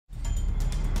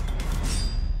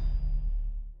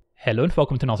Hello and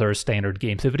welcome to another standard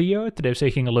games video. Today we're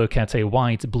taking a look at a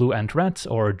white, blue and red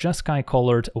or Jeskai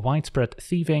colored widespread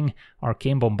Thieving,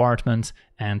 Arcane Bombardment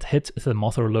and Hit the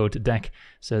Mother Lode deck.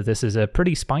 So this is a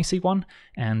pretty spicy one,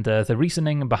 and the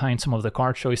reasoning behind some of the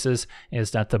card choices is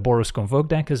that the Boros Convoke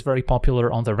deck is very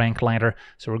popular on the rank ladder,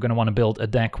 so we're going to want to build a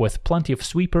deck with plenty of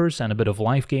sweepers and a bit of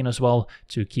life gain as well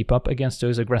to keep up against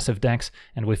those aggressive decks,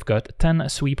 and we've got 10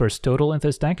 sweepers total in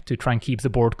this deck to try and keep the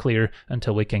board clear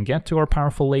until we can get to our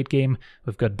powerful late game.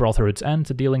 We've got Brotherhood's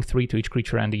End, dealing 3 to each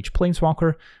creature and each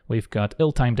planeswalker. We've got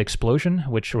Ill-Timed Explosion,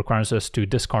 which requires us to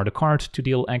discard a card to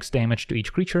deal X damage to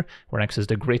each creature, where X is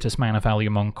the greatest mana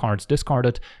value among cards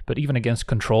discarded, but even against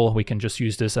control we can just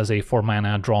use this as a 4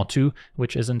 mana draw 2,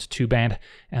 which isn't too bad.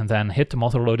 And then Hit the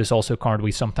Mother Lode is also a card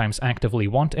we sometimes actively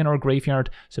want in our graveyard,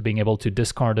 so being able to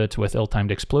discard it with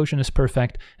Ill-Timed Explosion is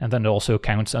perfect, and then it also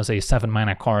counts as a 7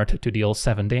 mana card to deal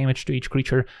 7 damage to each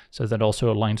creature, so that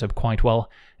also lines up quite well.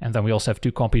 And then we also have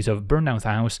 2 copies of Burn Down the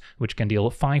House, which can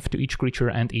deal 5 to each creature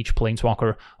and each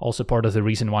planeswalker, also part of the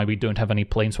reason why we don't have any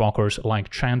planeswalkers like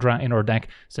Chandra in our deck,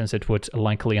 since it would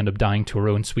likely end up dying to our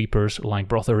own sweepers like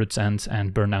Brotherhood's End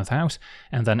and Burn Down the House.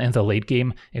 And then in the late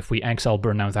game, if we exile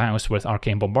Burn Down the House with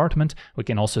Arcane Bombardment, we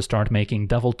can also start making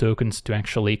devil tokens to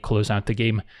actually close out the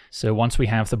game. So once we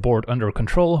have the board under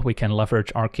control, we can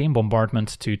leverage Arcane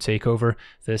Bombardment to take over.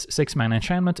 This 6 mana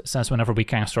enchantment says whenever we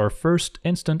cast our first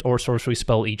instant or sorcery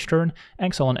spell each turn,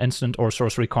 exile an instant or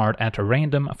sorcery card at a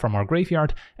random from our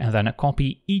graveyard, and then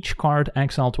copy each card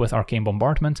exiled with Arcane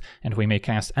Bombardment, and we may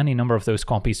cast any number of those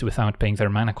copies without paying their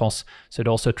mana costs. So it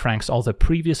also tracks all the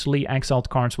previously exiled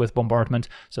cards with Bombardment,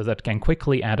 so that can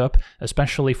quickly add up,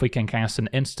 especially if we can cast an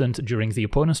instant during the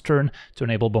opponent's turn to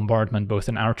enable Bombardment both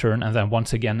in our turn and then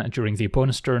once again during the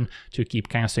opponent's turn to keep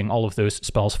casting all of those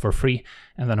spells for free.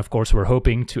 And then of course we're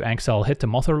hoping to exile Hit the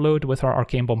Mother Lode with our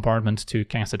Arcane Bombardment to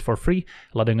cast it for free,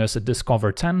 letting us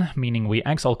discover 10, meaning we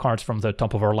exile cards from the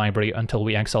top of our library until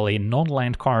we exile a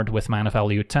non-land card with mana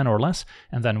value 10 or less,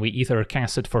 and then we either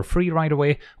cast it for free right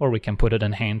away, or we can put it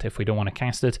in hand if we don't want to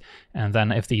cast it. And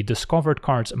then if the discovered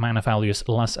card's mana value is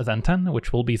less than 10,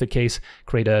 which will be the case,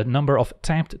 create a number of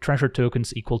tapped treasure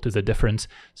tokens equal to the difference.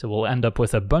 So we'll end up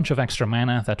with a bunch of extra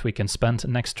mana that we can spend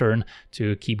next turn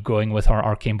to keep going with our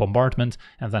Arcane Bombardment,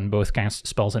 and then both cast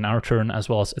spells in our turn as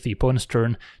well as the opponent's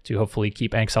turn to hopefully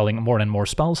keep exiling more and more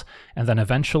spells. And then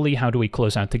eventually, how do we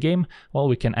close out the game? Well,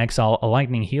 we can exile a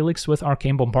Lightning Helix with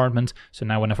Arcane Bombardment, so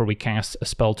now whenever we cast a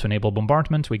spell to enable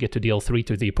Bombardment, we get to deal 3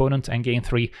 to the opponent and gain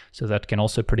 3, so that can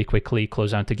also pretty quickly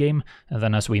close out the game. And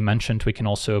then as we mentioned, we can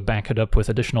also back it up with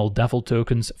additional devil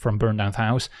tokens from Burn Down the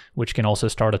House, which can also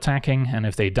start attacking, and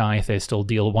if they die, they still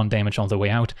deal 1 damage on the way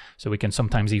out, so we can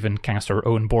sometimes even cast our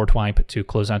own board wipe to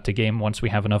close out the game once we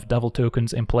have enough devil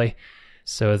tokens in play.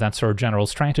 So that's our general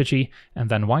strategy. And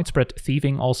then Widespread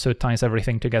Thieving also ties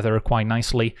everything together quite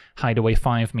nicely. Hideaway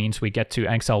 5 means we get to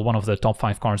exile one of the top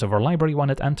 5 cards of our library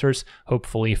when it enters,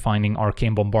 hopefully finding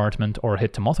Arcane Bombardment or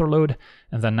Hit the Mother Lode.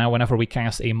 And then now whenever we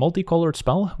cast a multicolored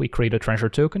spell, we create a treasure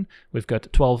token. We've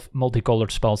got 12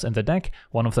 multicolored spells in the deck.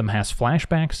 One of them has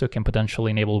flashback, so can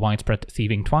potentially enable Widespread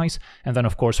Thieving twice. And then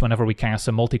of course whenever we cast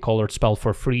a multicolored spell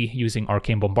for free using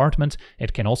Arcane Bombardment,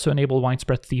 it can also enable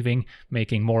Widespread Thieving,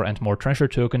 making more and more treasure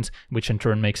tokens, which in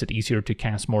turn makes it easier to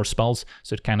cast more spells,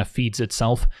 so it kind of feeds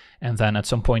itself. And then at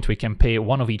some point we can pay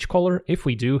 1 of each color. If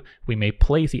we do, we may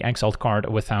play the exiled card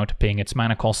without paying its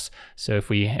mana costs. So if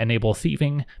we enable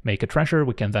Thieving, make a treasure,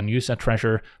 we can then use that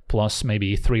treasure plus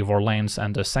maybe 3 of our lands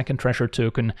and a second treasure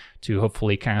token to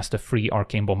hopefully cast a free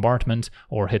Arcane Bombardment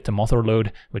or Hit the Mother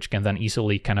Lode, which can then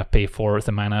easily kind of pay for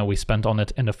the mana we spent on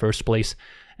it in the first place.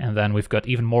 And then we've got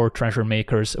even more treasure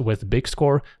makers with Big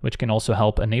Score, which can also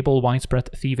help enable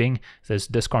Widespread Thieving. This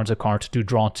discards a card to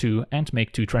draw 2 and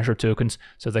make 2 treasure tokens,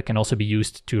 so that can also be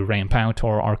used to ramp out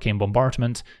our Arcane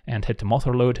Bombardment and Hit the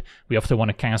Mother Lode. We often want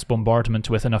to cast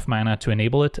Bombardment with enough mana to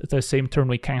enable it the same turn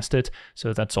we cast it,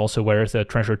 so that's also where the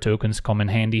treasure tokens come in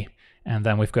handy. And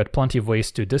then we've got plenty of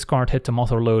ways to discard Hit the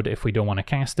Mother Lode if we don't want to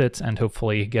cast it, and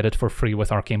hopefully get it for free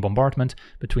with Arcane Bombardment,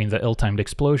 between the Ill-Timed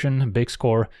Explosion, Big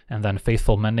Score, and then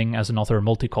Faithful Mending as another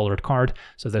multicolored card.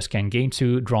 So this can gain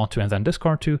 2, draw 2, and then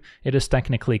discard 2. It is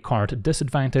technically card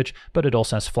disadvantage, but it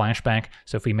also has flashback,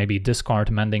 so if we maybe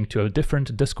discard Mending to a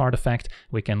different discard effect,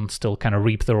 we can still kind of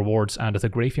reap the rewards out of the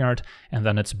graveyard. And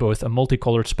then it's both a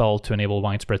multicolored spell to enable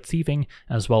Widespread Thieving,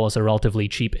 as well as a relatively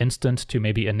cheap instant to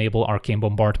maybe enable Arcane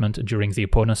Bombardment during the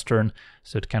opponent's turn,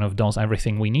 so it kind of does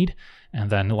everything we need. And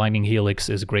then Lightning Helix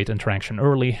is great interaction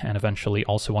early, and eventually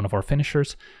also one of our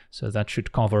finishers, so that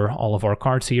should cover all of our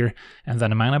cards here. And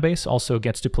then a mana base also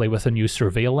gets to play with the new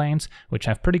Surveil lands, which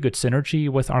have pretty good synergy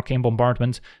with Arcane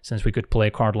Bombardment, since we could play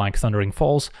a card like Thundering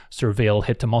Falls, Surveil,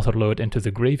 Hit the Mother Lode into the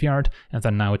graveyard, and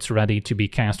then now it's ready to be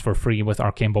cast for free with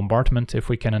Arcane Bombardment if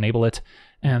we can enable it.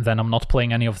 And then I'm not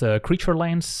playing any of the creature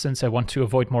lands, since I want to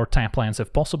avoid more tap lands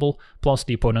if possible, plus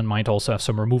the opponent might also have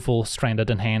some removal stranded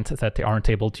in hand that they aren't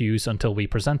able to use until we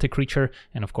present a creature,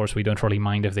 and of course we don't really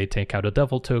mind if they take out a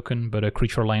devil token, but a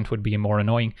creature land would be more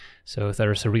annoying, so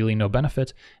there's really no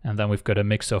benefit. And then we've got a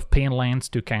mix of pain lands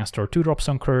to cast our 2-drops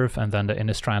on curve, and then the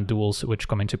Innistrad duels which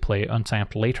come into play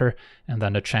untapped later, and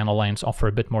then the channel lands offer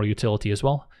a bit more utility as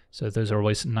well. So those are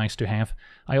always nice to have.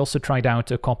 I also tried out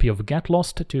a copy of Get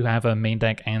Lost to have a main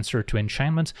deck answer to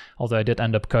enchantment, although I did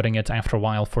end up cutting it after a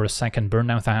while for a second Burn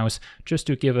Down the House, just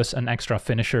to give us an extra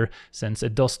finisher, since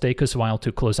it does take us a while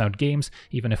to close out games,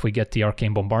 even if we get the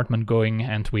Arcane Bombardment going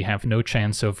and we have no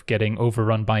chance of getting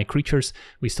overrun by creatures.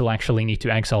 We still actually need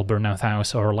to exile Burn Down the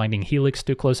House or Lightning Helix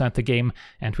to close out the game,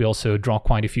 and we also draw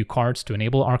quite a few cards to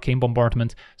enable Arcane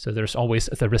Bombardment, so there's always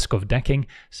the risk of decking,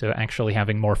 so actually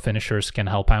having more finishers can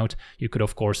help out. You could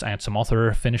of course add some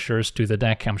other finishers to the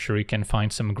deck. I'm sure you can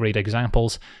find some great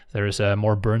examples. There's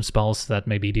more burn spells that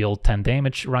maybe deal 10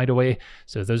 damage right away,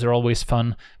 so those are always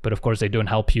fun, but of course they don't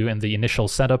help you in the initial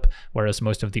setup, whereas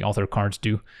most of the other cards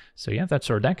do. So yeah,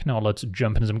 that's our deck. Now let's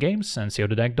jump into some games and see how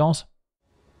the deck does.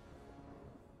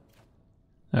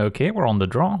 Okay, we're on the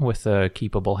draw with a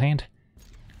keepable hand.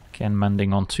 Can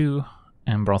Mending on 2,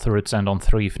 and Brotherhood's End on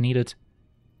 3 if needed.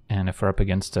 And if we're up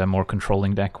against a more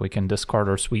controlling deck, we can discard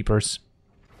our sweepers.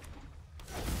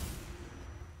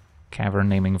 Cavern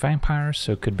Naming Vampire,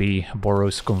 so it could be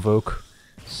Boros Convoke,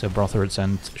 so Brotherhood's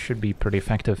End should be pretty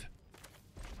effective.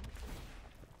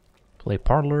 Play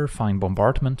Parlor, find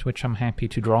Bombardment, which I'm happy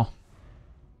to draw.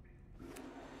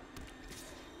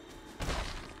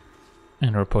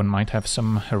 And our opponent might have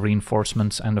some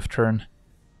reinforcements end of turn.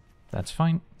 That's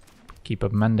fine. Keep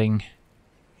up Mending.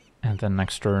 And then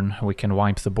next turn we can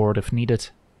wipe the board if needed.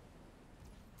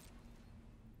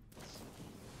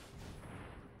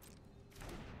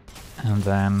 And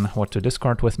then what to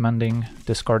discard with Mending.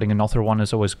 Discarding another one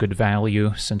is always good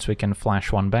value, since we can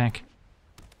flash one back.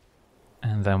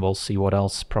 And then we'll see what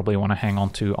else. Probably want to hang on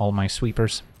to all my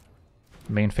sweepers.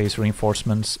 Main phase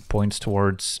reinforcements points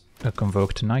towards a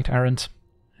Convoked Knight Errant,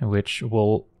 which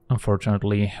will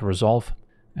unfortunately resolve.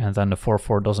 And then the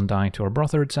 4/4 doesn't die to our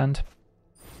Brotherhood's End.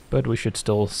 But we should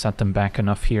still set them back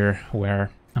enough here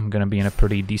where I'm gonna be in a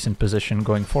pretty decent position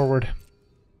going forward.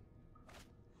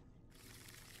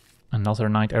 Another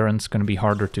Knight Errant's gonna be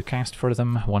harder to cast for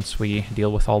them once we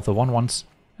deal with all the 1/1s.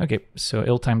 Okay, so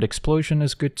Ill-Timed Explosion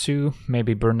is good too.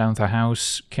 Maybe Burn Down the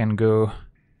House can go,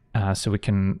 so we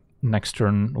can next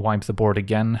turn wipe the board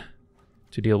again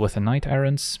to deal with the Knight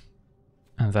Errants.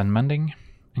 And then Mending,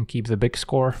 and keep the big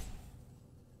score.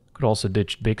 Could also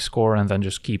ditch big score and then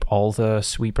just keep all the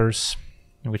sweepers,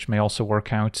 which may also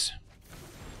work out.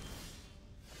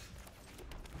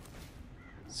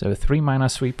 So 3 mana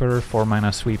sweeper, 4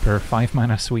 mana sweeper, 5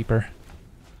 mana sweeper.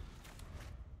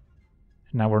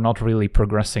 Now we're not really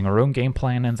progressing our own game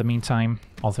plan in the meantime,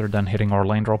 other than hitting our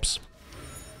land drops.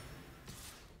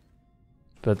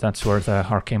 But that's where the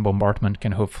Arcane Bombardment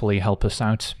can hopefully help us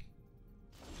out.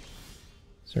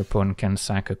 So our opponent can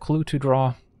sack a clue to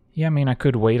draw. Yeah, I mean, I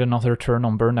could wait another turn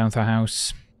on Burn Down the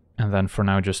House, and then for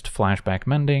now just Flashback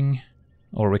Mending,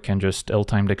 or we can just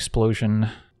Ill-Timed Explosion,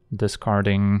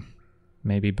 discarding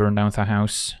maybe Burn Down the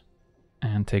House,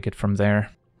 and take it from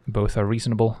there. Both are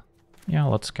reasonable. Yeah,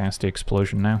 let's cast the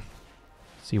Explosion now.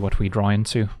 See what we draw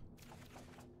into.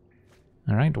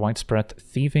 Alright, Widespread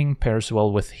Thieving pairs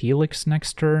well with Helix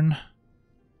next turn.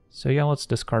 So yeah, let's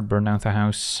discard Burn Down the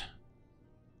House.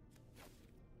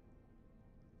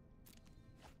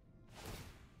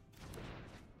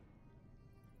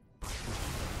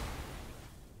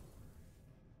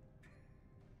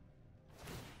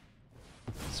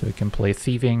 So we can play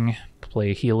Thieving,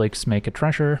 play Helix, make a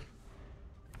treasure,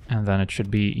 and then it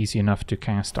should be easy enough to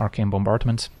cast Arcane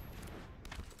Bombardment.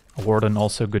 A Warden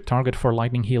also a good target for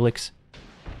Lightning Helix,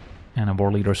 and a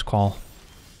War Leader's Call.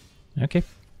 Okay,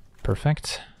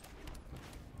 perfect.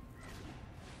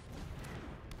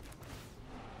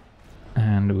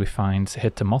 And we find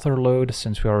Hit the Mother Lode,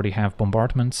 since we already have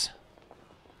Bombardments.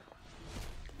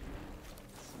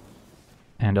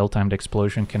 And Ill-Timed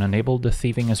Explosion can enable the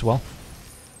Thieving as well.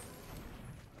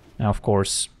 Now, of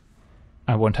course,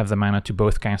 I won't have the mana to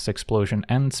both cast Explosion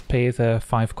and pay the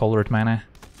 5 colored mana.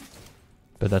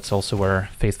 but that's also where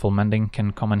Faithful Mending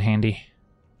can come in handy.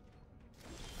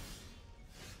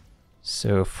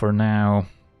 So for now,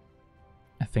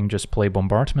 I think just play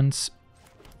Bombardments,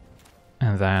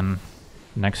 and then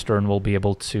next turn we'll be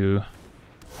able to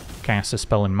cast a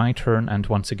spell in my turn, and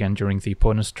once again during the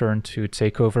opponent's turn to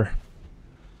take over.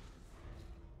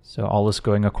 So all is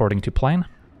going according to plan.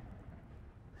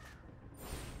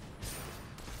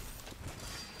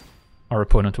 Our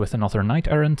opponent with another Knight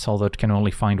Errant, although it can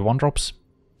only find 1-drops.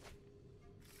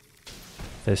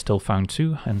 They still found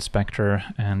 2, Inspector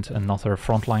and another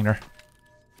Frontliner.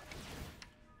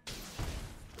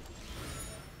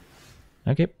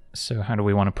 Okay, so how do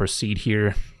we want to proceed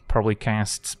here? Probably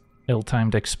cast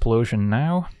Ill-Timed Explosion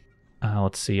now.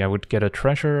 Let's see, I would get a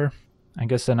treasure. I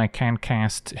guess then I can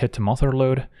cast Hit the Mother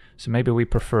Lode. So maybe we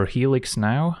prefer Helix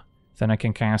now. Then I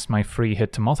can cast my free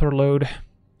Hit the Mother Lode.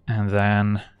 And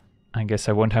then I guess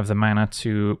I won't have the mana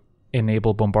to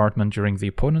enable Bombardment during the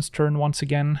opponent's turn once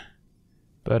again.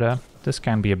 But this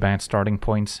can be a bad starting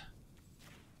point.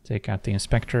 Take out the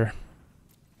Inspector.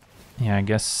 Yeah, I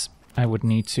guess I would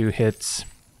need to hit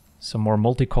some more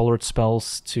multicolored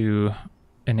spells to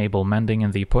enable Mending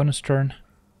in the opponent's turn.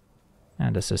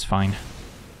 And this is fine.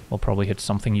 We'll probably hit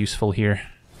something useful here.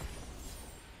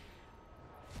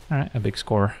 Alright, a big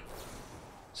score.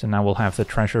 So now we'll have the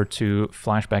treasure to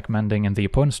flashback Mending in the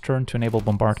opponent's turn to enable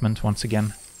Bombardment once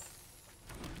again.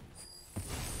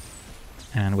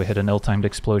 And we hit an Ill-Timed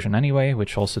Explosion anyway,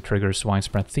 which also triggers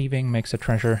Widespread Thieving, makes a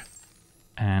treasure.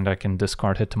 And I can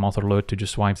discard Hit the Mother Lode to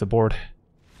just wipe the board.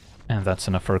 And that's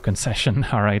enough for a concession.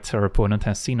 Alright, our opponent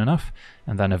has seen enough.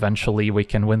 And then eventually we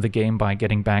can win the game by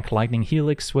getting back Lightning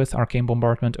Helix with Arcane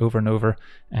Bombardment over and over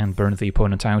and burn the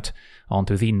opponent out. On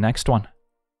to the next one.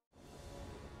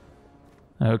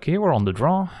 Okay, we're on the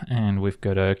draw, and we've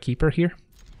got a Keeper here.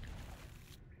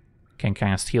 Can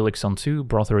cast Helix on 2,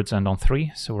 Brotherhood's End on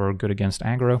 3, so we're good against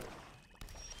aggro.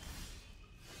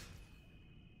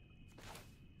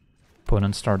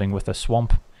 Opponent starting with a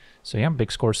Swamp. So yeah,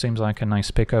 big score seems like a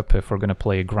nice pickup if we're going to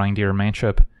play a grindier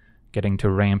matchup. Getting to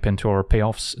ramp into our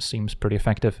payoffs seems pretty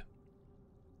effective.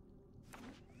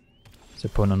 So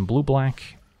opponent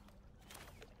blue-black.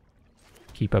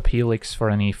 Keep up Helix for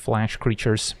any flash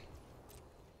creatures.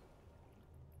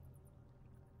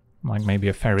 Like maybe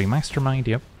a Fairy Mastermind,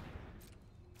 yep.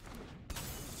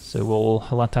 So we'll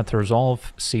let that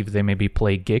resolve, see if they maybe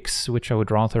play Gix, which I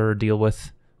would rather deal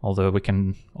with. Although we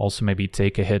can also maybe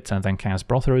take a hit and then cast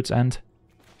Brotherhood's End.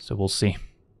 So we'll see.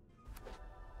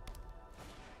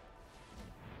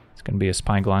 It's going to be a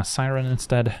Spyglass Siren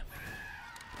instead.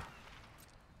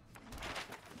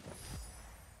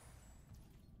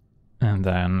 And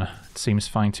then it seems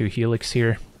fine to Helix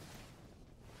here.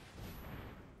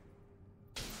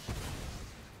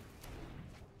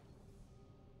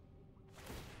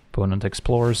 Opponent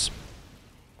explores.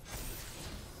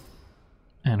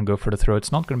 And go for the throw.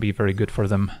 It's not going to be very good for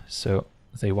them, so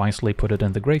they wisely put it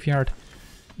in the graveyard.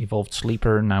 Evolved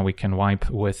Sleeper, now we can wipe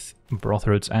with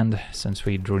Brotherhood's End, since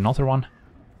we drew another one.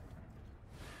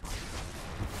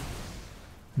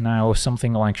 Now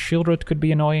something like Shieldred could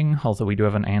be annoying, although we do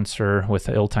have an answer with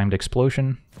the Ill-Timed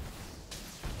Explosion.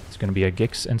 It's going to be a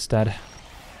Gix instead.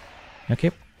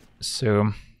 Okay,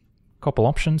 so couple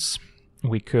options.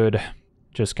 We could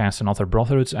just cast another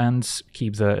Brotherhood's End,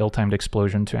 keep the Ill-Timed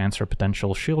Explosion to answer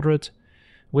potential Shieldred.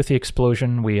 With the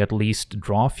Explosion, we at least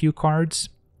draw a few cards,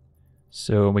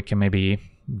 so we can maybe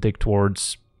dig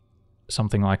towards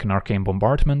something like an Arcane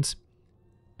Bombardment,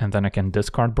 and then I can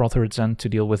discard Brotherhood's End to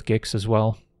deal with Gix as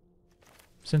well.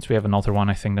 Since we have another one,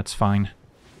 I think that's fine.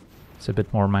 It's a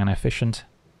bit more mana efficient.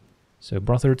 So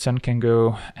Brotherhood's End can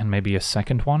go, and maybe a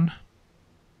second one.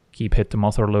 Keep Hit the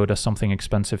Mother Lode as something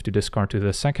expensive to discard to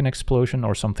the second Explosion,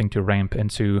 or something to ramp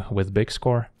into with big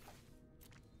score.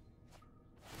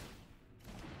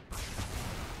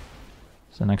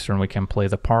 So next turn we can play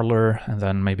the Parlor, and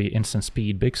then maybe instant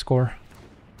speed big score.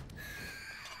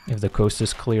 If the coast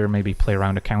is clear, maybe play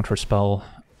around a counter spell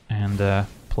and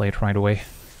play it right away.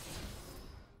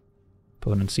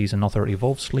 Opponent sees another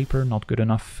Evolved Sleeper, not good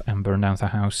enough, and burn down the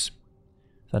house.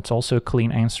 That's also a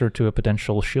clean answer to a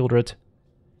potential Shieldred.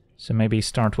 So maybe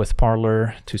start with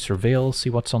Parlor to Surveil, see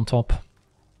what's on top.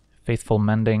 Faithful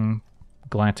Mending,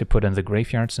 glad to put in the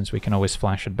graveyard since we can always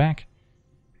flash it back.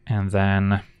 And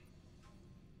then,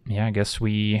 yeah, I guess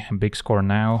we big score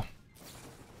now.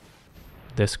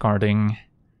 Discarding,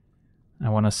 I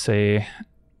want to say,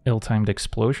 Ill-Timed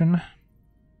Explosion.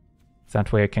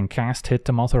 That way I can cast Hit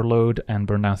the Mother Lode, and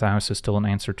Burn Down the House is still an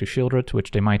answer to Shieldred, which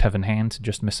they might have in hand,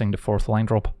 just missing the 4th line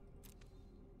drop.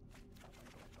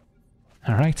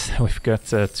 Alright, we've got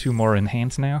 2 more in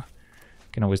hand now.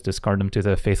 Can always discard them to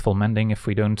the Faithful Mending if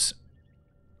we don't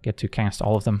get to cast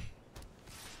all of them.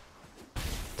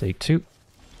 Take 2.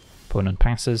 Opponent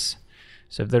passes.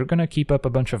 So if they're gonna keep up a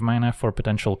bunch of mana for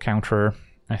potential counter,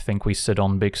 I think we sit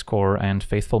on Big Score and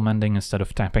Faithful Mending instead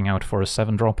of tapping out for a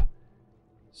 7-drop.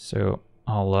 So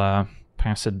I'll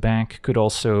pass it back. Could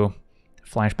also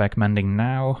Flashback Mending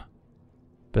now,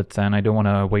 but then I don't want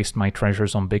to waste my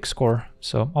treasures on Big Score,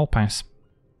 so I'll pass.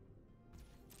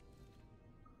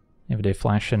 If they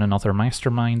flash in another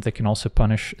Mastermind, they can also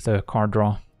punish the card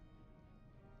draw.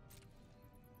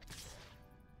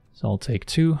 So I'll take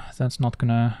 2, that's not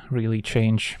gonna really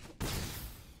change.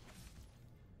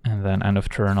 And then end of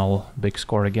turn I'll Big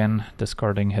Score again,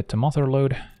 discarding Hit the Mother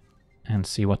Lode, and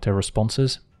see what their response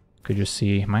is. Could you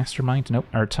see Mastermind? Nope,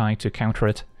 Arcane to counter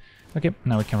it. Okay,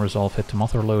 now we can resolve Hit the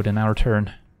Mother Lode in our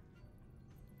turn.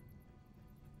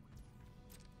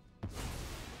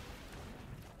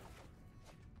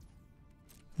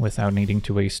 Without needing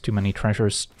to waste too many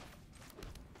treasures.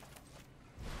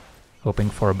 Hoping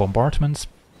for a Bombardment.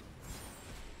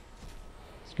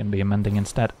 It's gonna be a Mending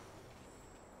instead.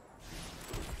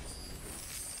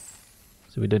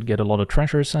 So we did get a lot of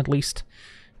treasures at least,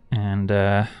 and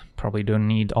probably don't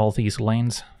need all these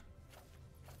lanes.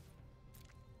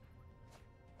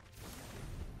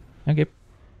 Okay,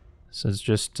 so it's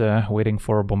just waiting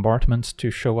for Bombardment to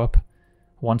show up.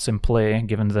 Once in play,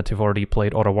 given that they've already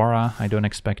played Otawara, I don't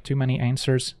expect too many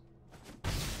answers.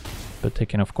 But they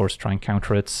can of course try and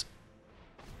counter it.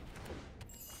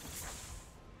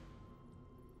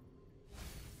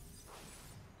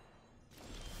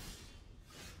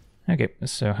 Okay,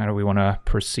 so how do we want to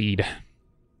proceed?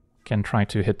 Can try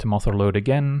to hit the Mother Lode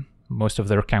again. Most of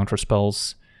their counter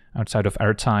spells outside of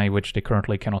Arcane, which they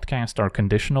currently cannot cast, are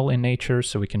conditional in nature,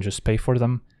 so we can just pay for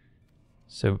them.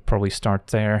 So probably start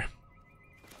there.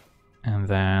 And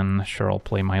then, sure, I'll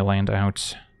play my land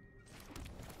out.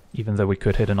 Even though we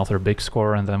could hit another Big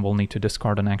Score, and then we'll need to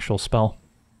discard an actual spell.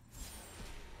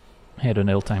 Hit an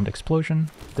ill-timed Explosion.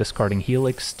 Discarding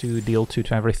Helix to deal 2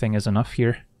 to everything is enough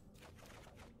here.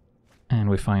 And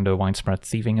we find a Widespread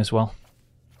Thieving as well.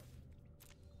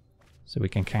 So we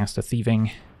can cast a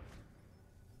Thieving.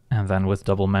 And then with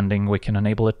double Mending we can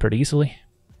enable it pretty easily.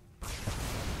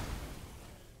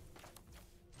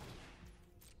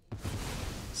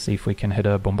 See if we can hit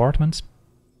a Bombardment.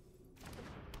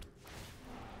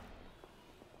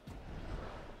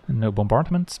 No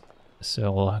Bombardment,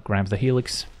 so I'll grab the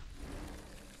Helix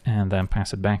and then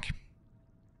pass it back.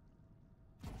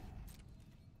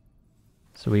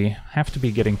 So we have to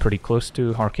be getting pretty close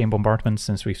to Arcane Bombardment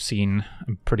since we've seen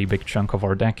a pretty big chunk of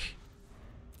our deck.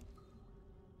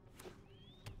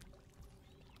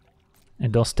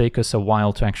 It does take us a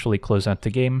while to actually close out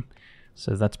the game,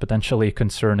 so that's potentially a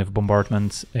concern if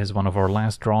Bombardment is one of our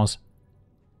last draws.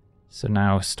 So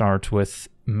now start with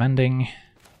Mending.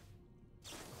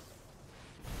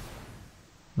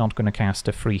 Not gonna cast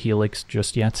a free Helix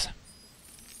just yet.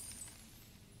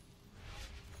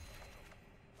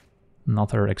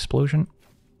 Another Explosion.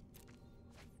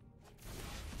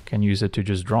 Can use it to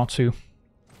just draw 2.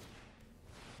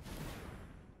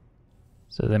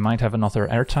 So they might have another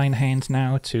Arcane hand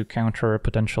now to counter a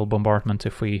potential Bombardment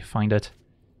if we find it.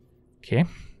 Okay,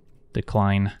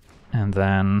 decline. And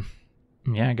then,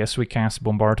 yeah, I guess we cast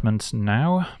Bombardment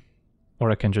now.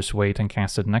 Or I can just wait and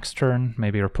cast it next turn.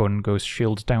 Maybe our opponent goes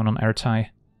shield down on Arcane.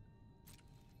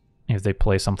 If they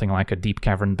play something like a Deep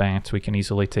Cavern Bat, we can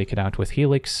easily take it out with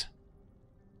Helix.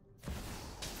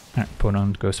 Our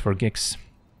opponent goes for Gix.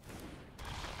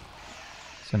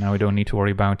 So now we don't need to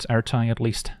worry about Arcane at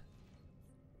least.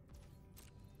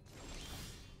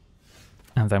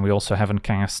 And then we also haven't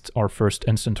cast our first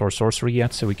instant or sorcery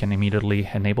yet, so we can immediately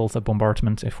enable the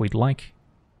Bombardment if we'd like.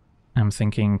 I'm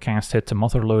thinking cast Hit the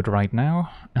Mother Lode right now,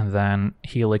 and then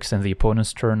Helix in the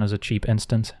opponent's turn as a cheap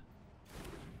instant.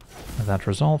 That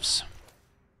resolves.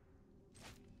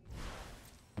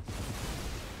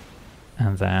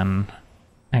 And then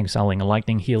exiling a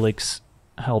Lightning Helix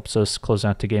helps us close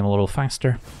out the game a little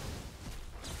faster.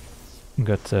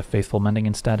 Got Faithful Mending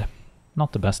instead.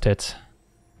 Not the best hit.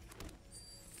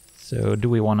 So do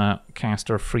we want to cast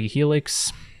our free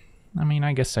Helix? I mean,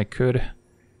 I guess I could.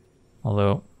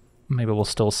 Although, maybe we'll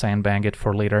still sandbag it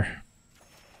for later.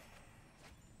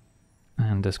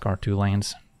 And discard 2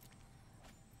 lands.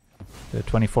 There are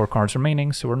 24 cards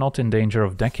remaining, so we're not in danger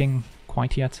of decking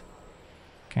quite yet.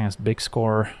 Cast Big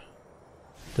Score,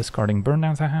 discarding Burn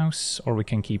Down the House, or we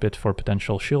can keep it for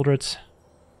potential Shieldreds.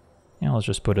 Yeah, let's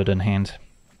just put it in hand.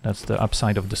 That's the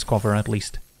upside of Discover at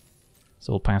least.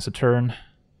 So we'll pass a turn.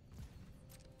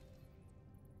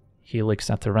 Helix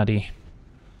at the ready.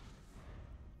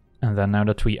 And then now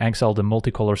that we exile the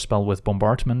multicolor spell with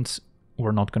Bombardment,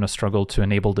 we're not going to struggle to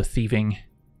enable the Thieving,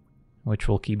 which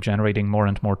will keep generating more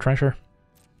and more treasure.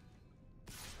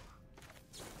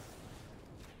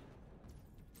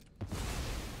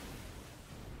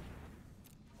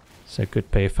 So I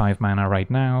could pay 5 mana right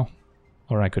now,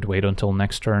 or I could wait until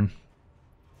next turn.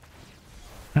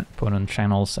 Opponent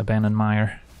channels Abandon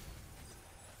Mire,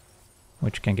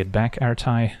 which can get back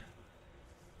Ertai.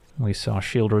 We saw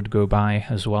Shield Root go by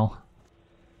as well.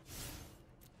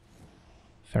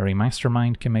 Fairy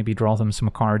Mastermind can maybe draw them some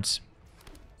cards.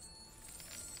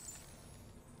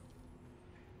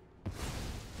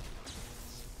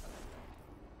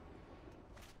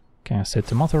 Cast Hit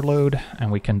the Mother Lode,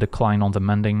 and we can decline on the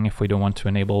Mending if we don't want to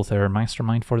enable their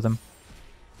Mastermind for them.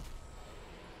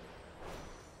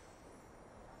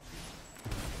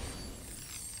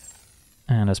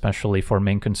 And especially if our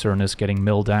main concern is getting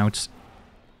milled out,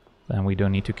 then we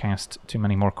don't need to cast too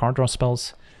many more card draw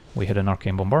spells. We hit an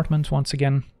Arcane Bombardment once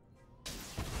again.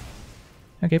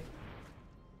 Okay.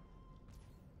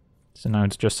 So now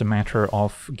it's just a matter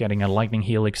of getting a Lightning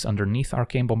Helix underneath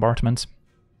Arcane Bombardment.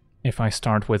 If I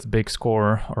start with big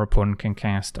score, our opponent can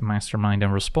cast Mastermind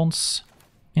in response.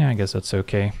 Yeah, I guess that's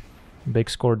okay. Big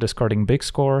score discarding big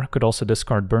score. Could also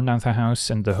discard Burn Down the House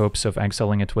in the hopes of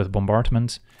exiling it with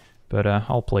Bombardment. But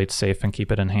I'll play it safe and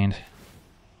keep it in hand.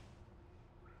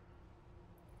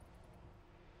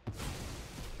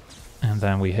 And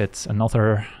then we hit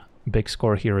another big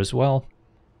score here as well.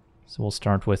 So we'll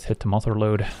start with Hit the Mother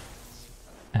Lode.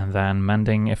 And then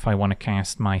Mending if I want to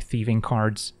cast my Thieving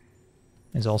cards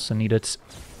is also needed.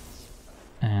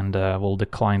 And we'll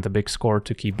decline the big score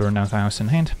to keep Burn Down the House in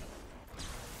hand.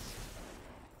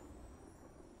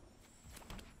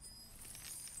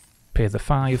 Pay the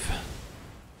 5.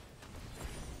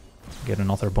 Get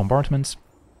another Bombardment.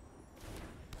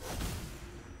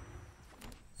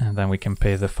 And then we can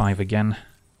pay the 5 again.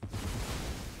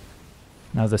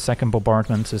 Now the second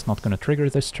Bombardment is not going to trigger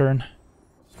this turn.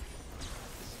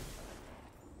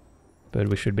 But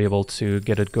we should be able to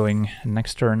get it going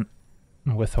next turn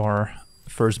with our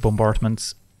first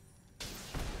Bombardment.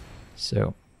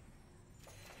 So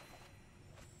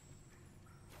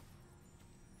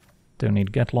don't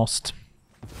need Get Lost.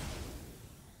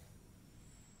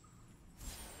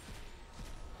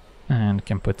 And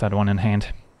can put that one in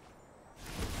hand.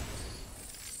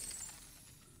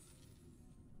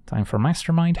 Time for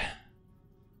Mastermind.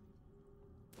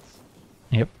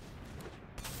 Yep.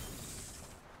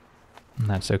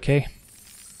 That's okay.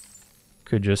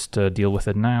 Could just deal with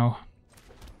it now.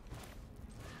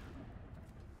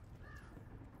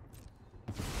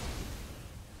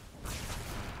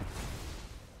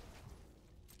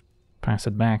 Pass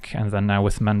it back, and then now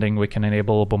with Mending we can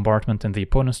enable Bombardment in the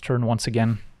opponent's turn once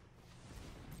again.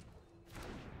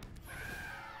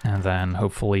 And then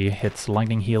hopefully hit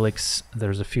Lightning Helix.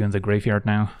 There's a few in the graveyard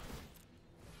now.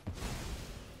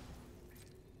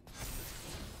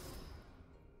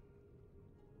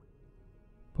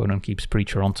 Opponent keeps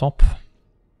Preacher on top.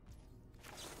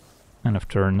 End of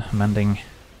turn, Mending.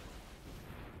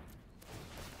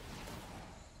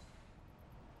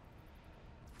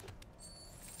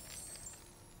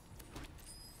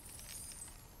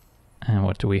 And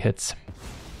what do we hit?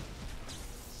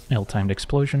 Ill-timed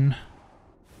Explosion.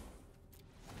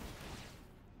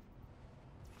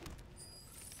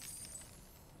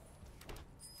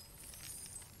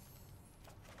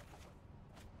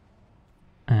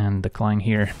 And decline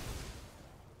here.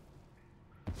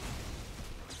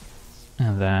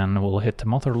 And then we'll hit the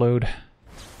Mother Lode.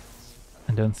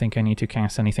 I don't think I need to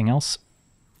cast anything else.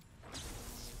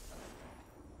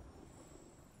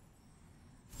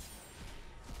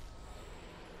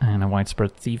 And a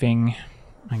Widespread Thieving.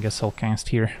 I guess I'll cast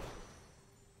here.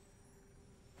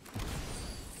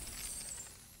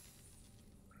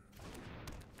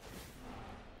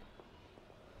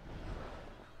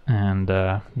 And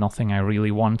nothing I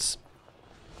really want.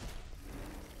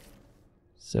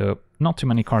 So, not too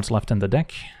many cards left in the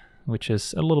deck, which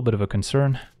is a little bit of a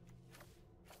concern.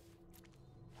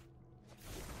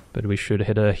 But we should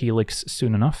hit a Helix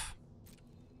soon enough.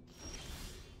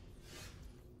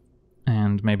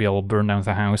 And maybe I'll burn down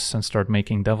the house and start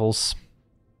making devils.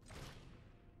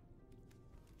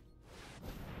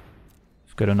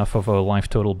 I've got enough of a life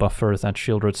total buffer that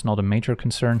Shield Root's not a major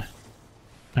concern.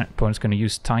 Opponent's going to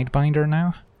use Tidebinder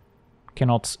now.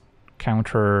 Cannot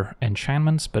counter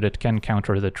enchantments, but it can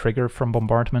counter the trigger from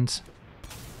Bombardment.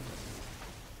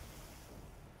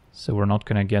 So we're not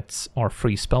going to get our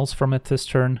free spells from it this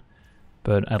turn,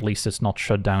 but at least it's not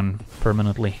shut down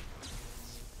permanently.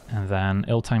 And then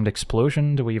Ill-timed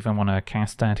Explosion, do we even want to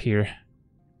cast that here?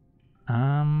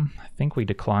 I think we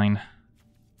decline.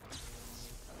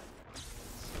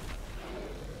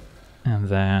 And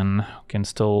then we can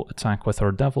still attack with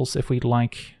our devils if we'd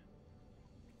like.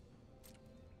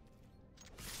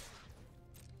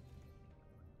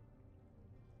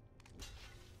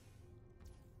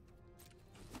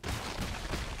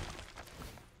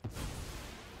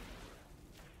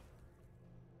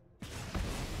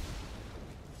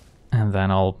 And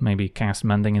then I'll maybe cast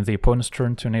Mending in the opponent's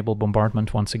turn to enable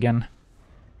Bombardment once again.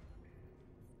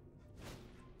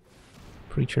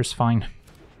 Preacher's fine.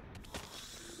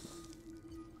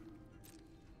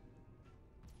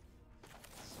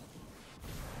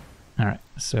 Alright,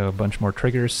 so a bunch more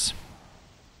triggers.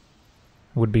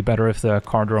 Would be better if the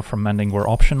card draw from Mending were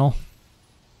optional.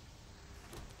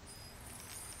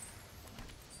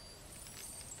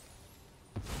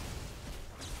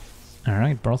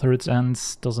 Alright, Brotherhood's End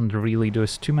doesn't really do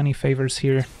us too many favors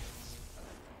here.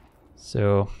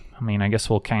 So, I mean, I guess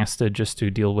we'll cast it just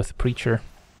to deal with the Preacher.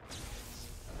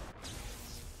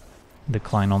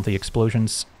 Decline on the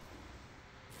explosions.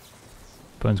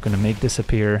 Opponent's gonna make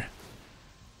disappear.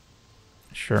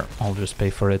 Sure, I'll just pay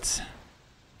for it.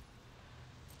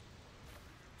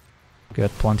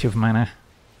 Got plenty of mana,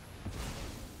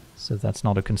 so that's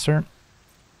not a concern.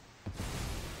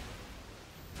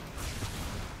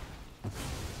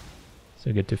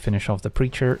 So good to finish off the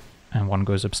Preacher, and one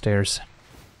goes upstairs.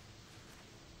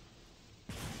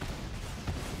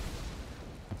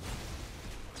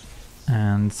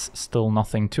 And still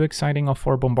nothing too exciting off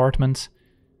for Bombardment,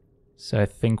 so I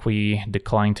think we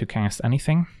decline to cast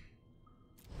anything.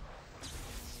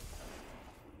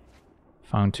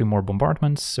 Found 2 more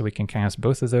Bombardments, so we can cast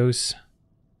both of those.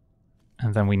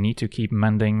 And then we need to keep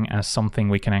Mending as something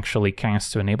we can actually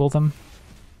cast to enable them.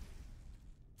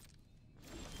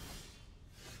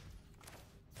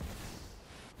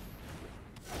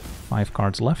 Five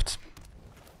cards left.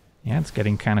 Yeah, it's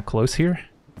getting kind of close here.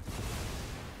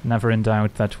 Never in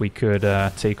doubt that we could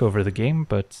take over the game,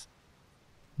 but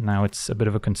now it's a bit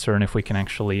of a concern if we can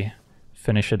actually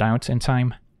finish it out in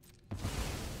time.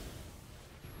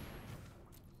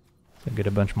 So get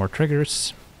a bunch more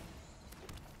triggers.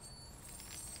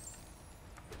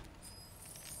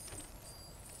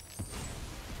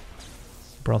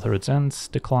 Brotherhood's Ends,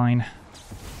 decline.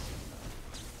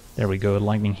 There we go,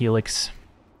 Lightning Helix.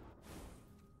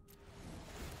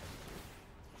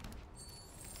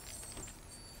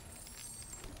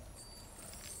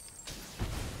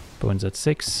 Bones at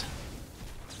 6.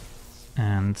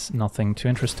 And nothing too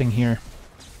interesting here.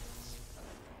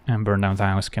 And Burn Down the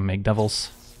House can make devils.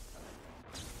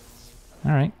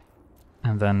 Alright,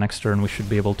 and then next turn we should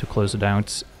be able to close it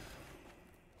out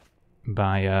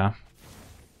by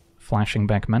flashing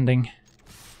back Mending.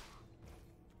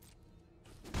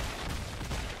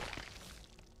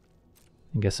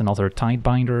 I guess another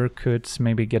Tidebinder could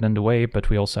maybe get in the way, but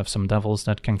we also have some devils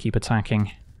that can keep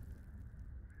attacking.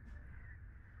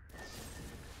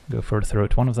 Go for throw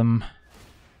at one of them.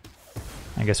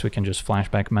 I guess we can just flash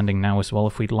back Mending now as well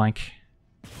if we'd like.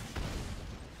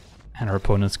 And our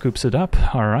opponent scoops it up.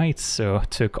 Alright, so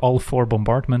took all 4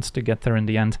 bombardments to get there in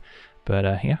the end.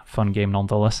 But yeah, fun game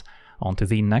nonetheless. On to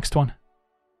the next one.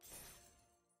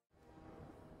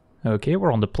 Okay,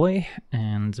 we're on the play,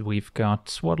 and we've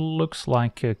got what looks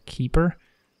like a keeper.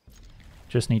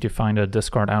 Just need to find a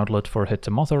discard outlet for Hit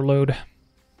the Mother Lode.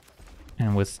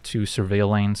 And with 2 surveil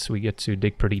lanes, we get to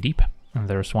dig pretty deep. And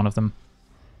there's one of them.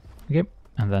 Okay,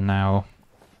 and then now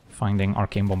finding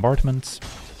Arcane Bombardment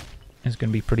is going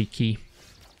to be pretty key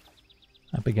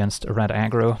up against a red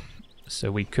aggro.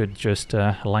 So we could just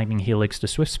Lightning Helix the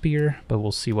Swift Spear, but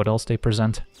we'll see what else they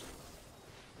present.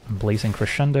 Blazing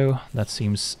Crescendo, that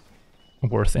seems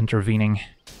worth intervening,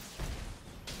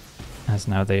 as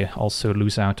now they also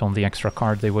lose out on the extra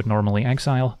card they would normally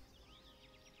exile.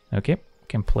 Okay,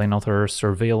 can play another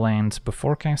Surveil land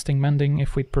before casting Mending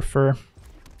if we'd prefer.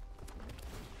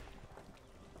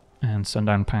 And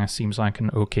Sundown Pass seems like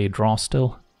an okay draw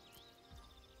still.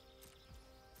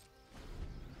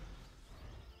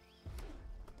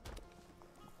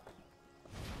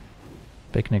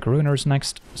 Picnic Ruiners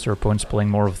next. Serpoint's playing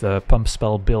more of the pump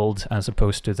spell build as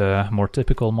opposed to the more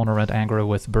typical mono-red aggro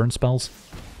with burn spells.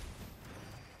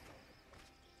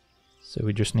 So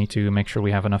we just need to make sure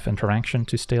we have enough interaction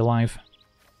to stay alive.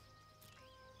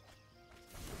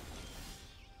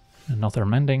 Another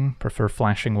Mending, prefer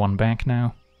flashing one back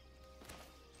now.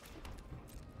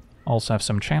 Also have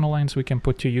some channel lines we can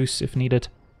put to use if needed.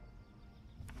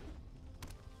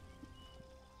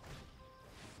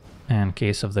 And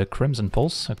case of the Crimson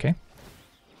Pulse, okay.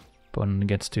 Opponent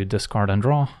gets to discard and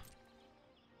draw.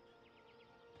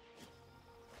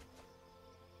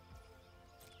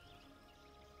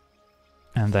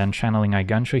 And then channeling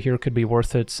Eigantia here could be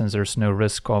worth it, since there's no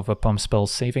risk of a pump spell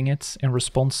saving it in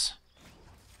response.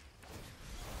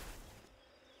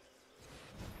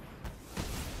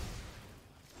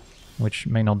 Which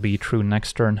may not be true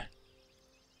next turn.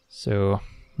 So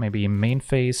maybe main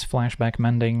phase flashback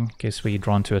mending, in case we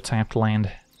draw into a tapped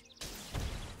land.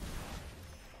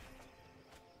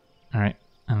 Alright,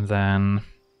 and then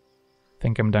I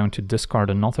think I'm down to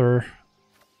discard another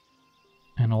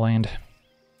and a land.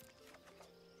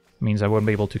 Means I won't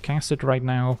be able to cast it right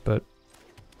now, but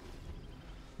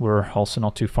we're also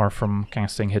not too far from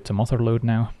casting Hit the Mother Lode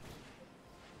now.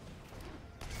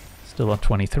 Still at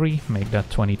 23, make that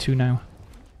 22 now.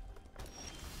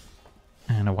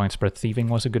 And a Widespread Thieving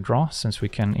was a good draw, since we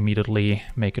can immediately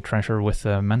make a treasure with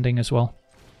mending as well.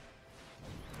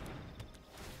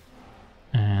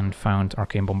 And found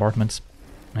Arcane Bombardments.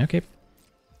 Okay.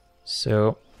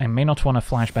 So I may not want to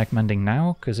flashback mending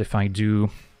now, because if I do,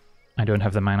 I don't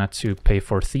have the mana to pay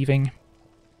for Thieving.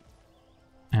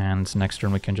 And next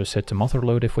turn we can just hit the Mother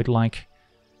Lode if we'd like.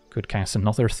 Could cast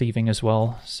another Thieving as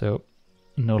well, so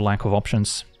no lack of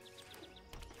options.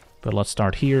 But let's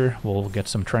start here, we'll get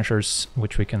some treasures,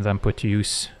 which we can then put to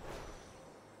use.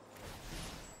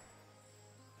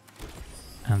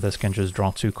 And this can just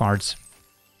draw 2 cards.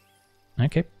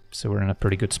 Okay, so we're in a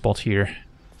pretty good spot here.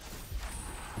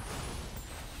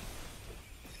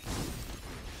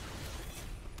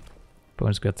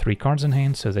 Opponent's got 3 cards in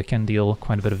hand, so they can deal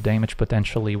quite a bit of damage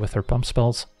potentially with their pump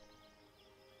spells.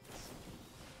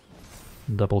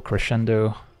 Double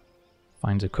Crescendo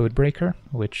finds a Codebreaker,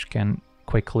 which can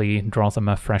quickly draw them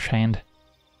a fresh hand.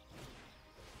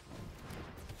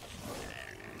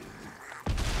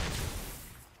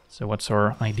 So what's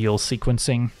our ideal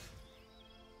sequencing?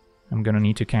 I'm gonna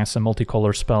need to cast a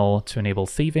multicolor spell to enable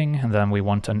Thieving, and then we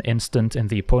want an instant in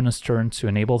the opponent's turn to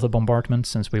enable the Bombardment,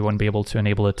 since we won't be able to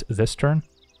enable it this turn.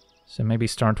 So maybe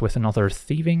start with another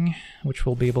Thieving, which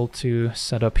we'll be able to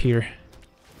set up here.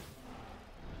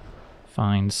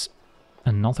 Finds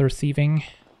another Thieving.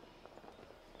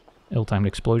 Ill-timed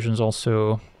Explosion's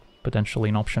also potentially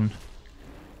an option.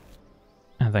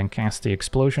 And then cast the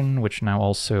Explosion, which now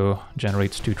also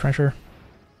generates 2 treasure.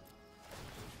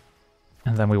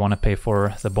 And then we want to pay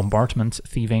for the Bombardment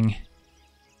Thieving.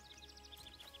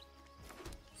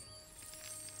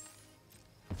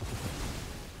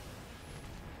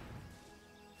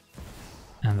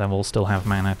 And then we'll still have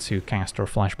mana to cast our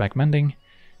Flashback Mending.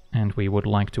 And we would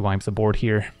like to wipe the board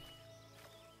here.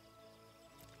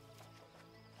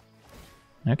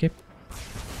 Okay.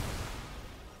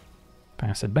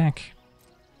 Pass it back.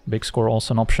 Big score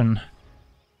also an option.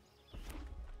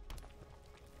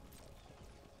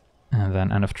 And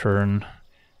then end of turn,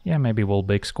 yeah, maybe we'll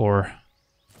big score.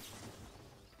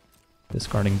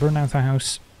 Discarding Burnout the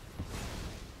House.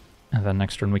 And then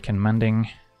next turn we can Mending.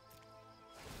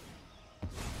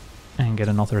 And get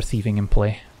another Thieving in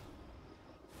play.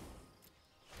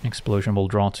 Explosion will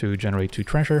draw to generate 2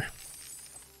 treasure.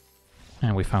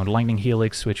 And we found Lightning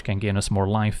Helix, which can gain us more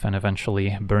life and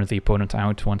eventually burn the opponent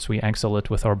out once we exile it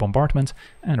with our Bombardment.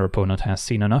 And our opponent has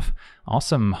seen enough.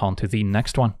 Awesome, on to the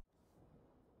next one.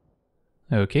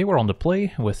 Okay, we're on the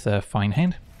play with a fine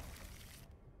hand.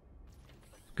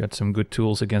 Got some good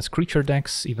tools against creature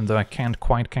decks, even though I can't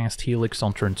quite cast Helix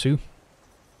on turn 2.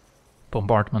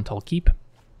 Bombardment I'll keep.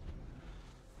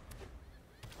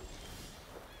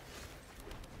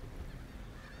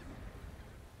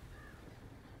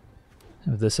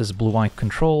 If this is blue-white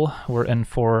control, we're in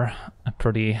for a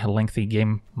pretty lengthy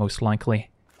game, most likely.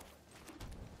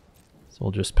 So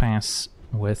we'll just pass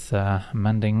with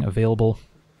Mending available.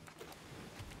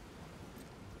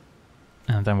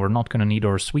 And then we're not going to need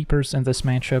our sweepers in this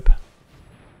matchup.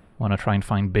 Want to try and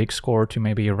find big score to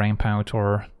maybe ramp out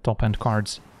our top-end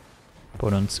cards.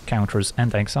 Opponent's counters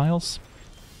and exiles.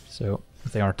 So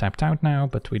they are tapped out now,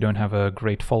 but we don't have a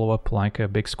great follow-up like a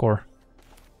big score.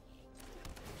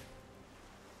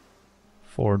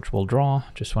 Forge will draw,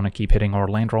 just want to keep hitting our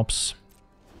land drops.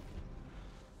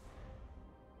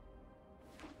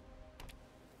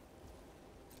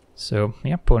 So,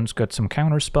 yeah, opponent's got some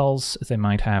counter spells. They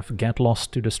might have Get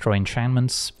Lost to destroy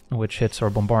enchantments, which hits our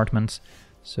Bombardment.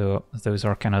 So those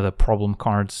are kind of the problem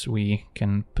cards we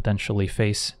can potentially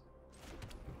face.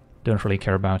 Don't really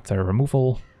care about their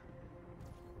removal.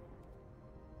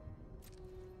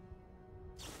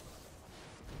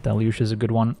 Deluge is a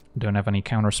good one. Don't have any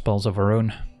counter spells of our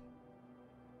own.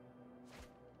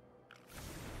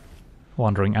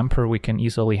 Wandering Emperor we can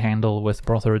easily handle with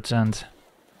Brotherhood's End.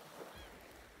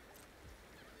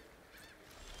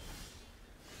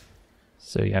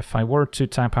 So yeah, if I were to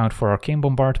tap out for Arcane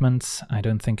Bombardment, I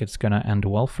don't think it's gonna end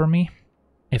well for me.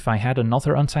 If I had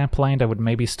another untapped land, I would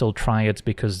maybe still try it,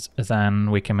 because then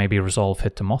we can maybe resolve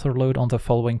Hit the Mother Lode on the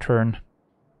following turn.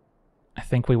 I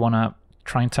think we want to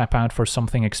try and tap out for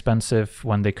something expensive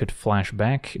when they could flash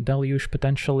back Deluge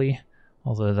potentially,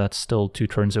 although that's still 2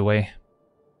 turns away.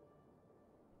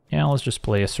 Yeah, let's just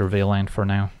play a Survey land for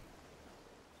now.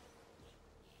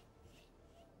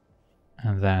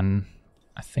 And then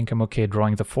I think I'm okay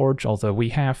drawing the Forge, although we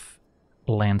have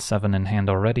land 7 in hand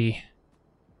already.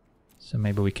 So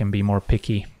maybe we can be more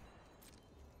picky.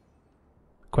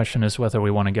 Question is whether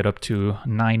we want to get up to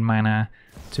 9 mana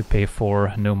to pay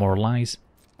for No More Lies.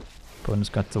 Opponent's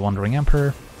got the Wandering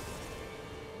Emperor.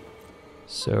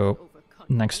 So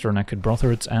next turn I could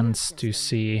Brother Its Ends to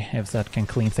see if that can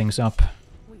clean things up.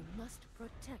 We must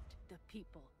protect the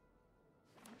people.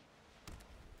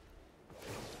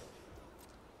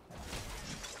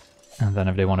 And then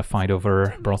if they want to fight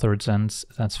over Brother Its Ends,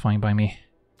 that's fine by me.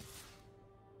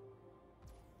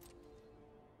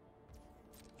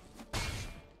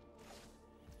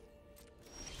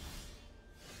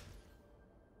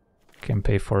 Can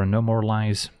pay for No More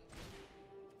Lies.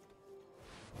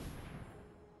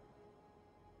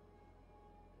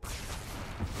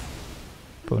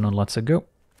 Opponent lets it go.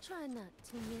 Try not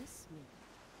to miss me.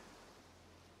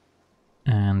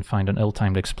 And find an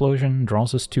ill-timed explosion.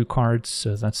 Draws us 2 cards,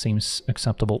 so that seems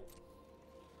acceptable.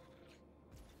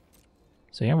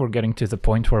 So yeah, we're getting to the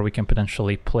point where we can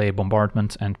potentially play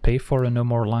Bombardment and pay for a No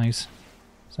More Lies.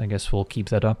 So I guess we'll keep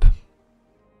that up.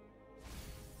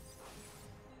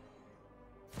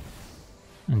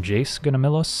 And Jace gonna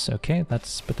mill us. Okay,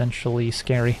 that's potentially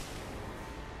scary.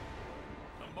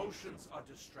 Emotions are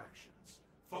distractions.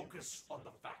 Focus on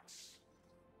the facts.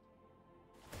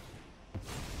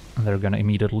 And they're gonna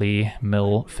immediately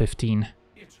mill 15.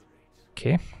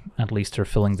 Okay, at least they're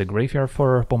filling the graveyard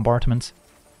for Bombardment.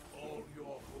 All your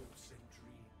hopes and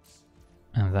dreams.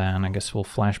 And then I guess we'll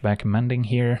flashback Mending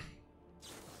here.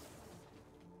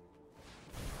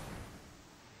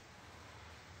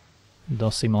 It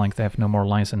does seem like they have No More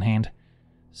Lies in hand.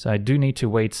 So I do need to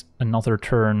wait another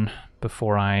turn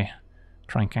before I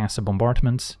try and cast a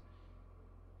Bombardment.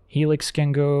 Helix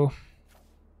can go.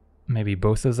 Maybe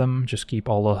both of them. Just keep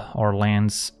all our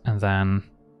lands, and then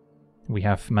we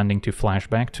have Mending to flash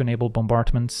back to enable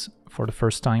Bombardments for the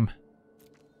first time.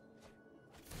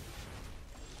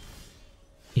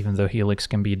 Even though Helix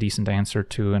can be a decent answer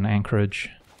to an Anchorage.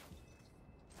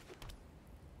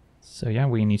 So yeah,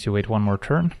 we need to wait one more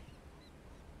turn.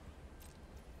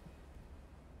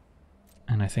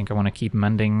 And I think I want to keep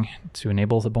Mending to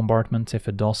enable the Bombardment if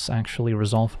it does actually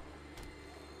resolve.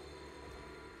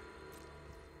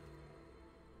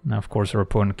 Now, of course, our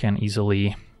opponent can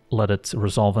easily let it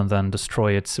resolve and then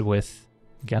destroy it with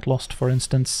Get Lost, for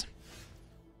instance.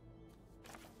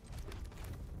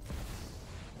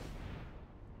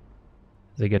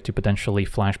 They get to potentially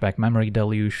flashback Memory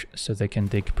Deluge, so they can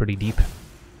dig pretty deep.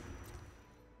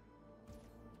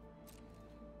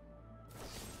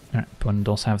 Opponent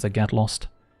does have the Get Lost,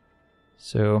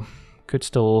 so could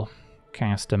still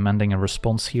cast a Mending and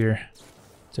Response here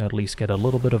to at least get a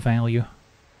little bit of value.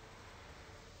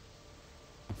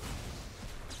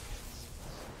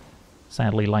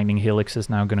 Sadly, Lightning Helix is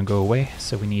now going to go away,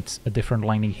 so we need a different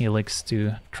Lightning Helix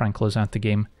to try and close out the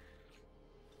game.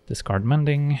 Discard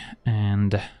Mending,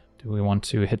 and do we want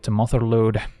to hit the Mother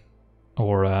Lode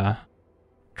or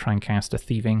try and cast a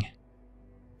Thieving?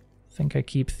 I think I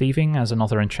keep Thieving as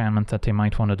another enchantment that they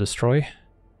might want to destroy.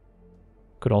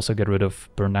 Could also get rid of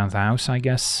Burn Down the House, I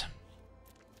guess.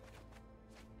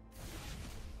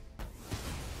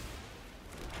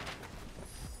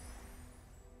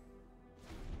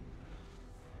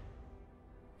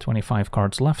 $25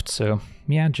 cards left, so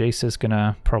yeah, Jace is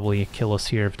gonna probably kill us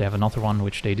here if they have another one,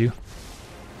 which they do.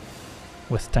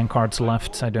 With 10 cards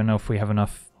left, I don't know if we have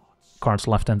enough cards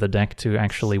left in the deck to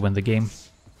actually win the game.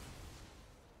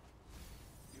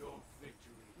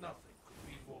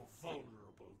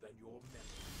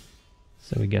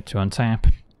 So we get to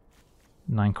untap.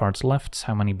 9 cards left.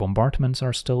 How many Bombardments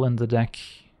are still in the deck?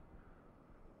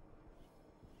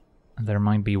 There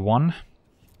might be 1.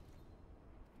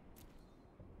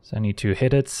 So I need to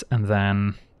hit it, and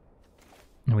then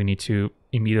we need to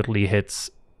immediately hit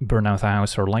Burn Out the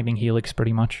House or Lightning Helix,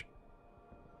 pretty much.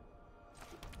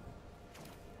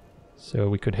 So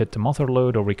we could hit the Mother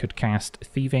Lode, or we could cast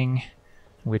Thieving,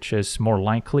 which is more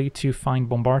likely to find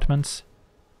Bombardments.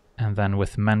 And then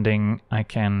with Mending, I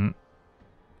can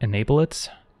enable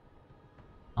it.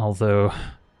 Although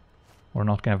we're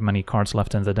not going to have many cards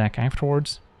left in the deck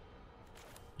afterwards.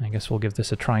 I guess we'll give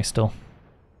this a try still.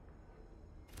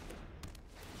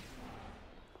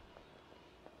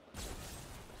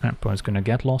 Opponent's going to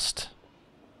Get Lost.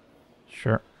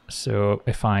 Sure. So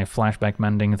if I flashback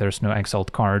Mending, there's no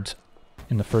exiled card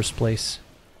in the first place.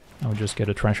 I would just get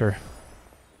a treasure.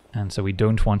 And so we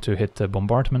don't want to hit the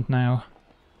Bombardment now.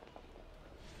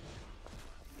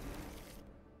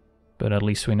 But at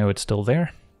least we know it's still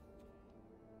there.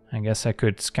 I guess I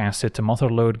could cast Hit the Mother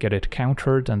Lode, get it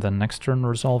countered, and then next turn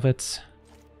resolve it.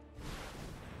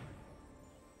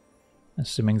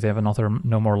 Assuming they have another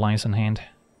no more lines in hand.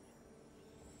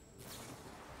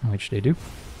 Which they do.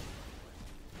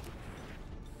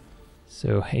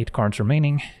 So 8 cards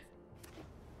remaining.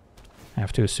 I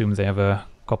have to assume they have a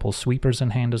couple sweepers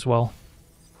in hand as well.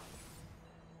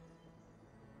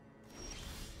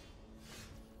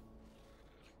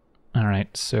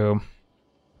 Alright, so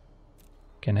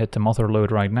can hit the Mother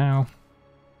Lode right now,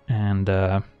 and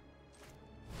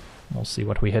we'll see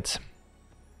what we hit.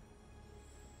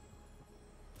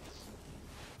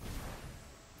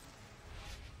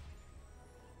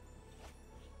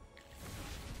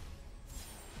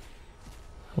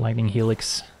 Lightning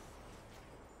Helix.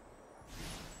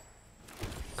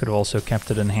 Could have also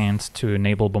kept it in hand to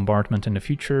enable Bombardment in the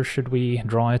future should we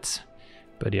draw it.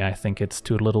 But yeah, I think it's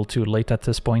too little too late at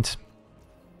this point.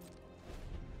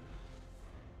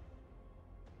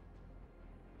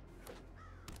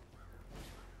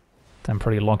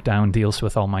 Temporary lockdown deals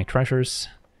with all my treasures.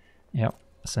 Yep,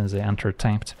 since they entered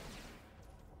tapped.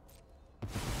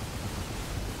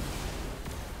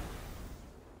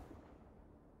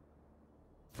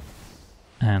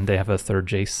 And they have a third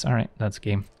Jace. Alright, that's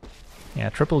game. Yeah,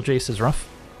 triple Jace is rough.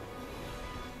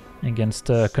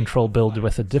 Against a control build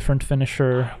with a different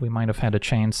finisher, we might have had a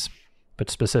chance.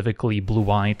 But specifically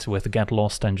blue-white with Get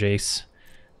Lost and Jace,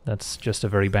 that's just a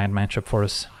very bad matchup for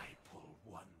us.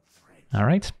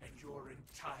 Alright,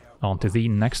 on to the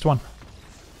next one.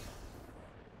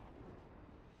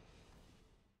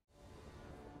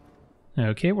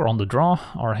 Okay, we're on the draw.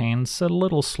 Our hand's a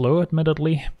little slow,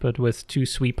 admittedly, but with 2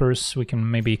 sweepers we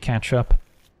can maybe catch up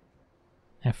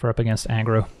if we're up against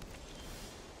aggro.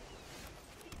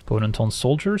 Opponent on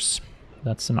soldiers.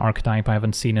 That's an archetype I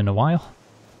haven't seen in a while.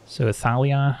 So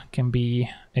Thalia can be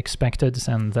expected,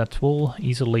 and that will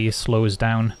easily slow us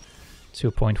down to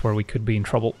a point where we could be in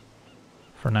trouble.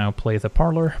 For now, play the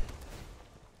Parlor.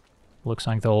 Looks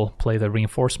like they'll play the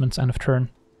reinforcements end of turn.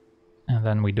 And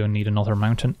then we don't need another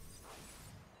mountain.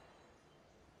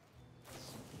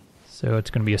 So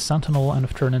it's going to be a Sentinel end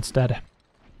of turn instead.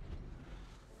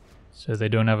 So they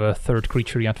don't have a third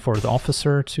creature yet for the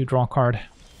Officer to draw a card.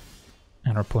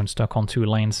 And our opponent's stuck on 2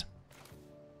 lanes.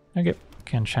 Okay,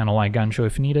 can channel Iganjo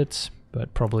if needed,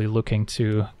 but probably looking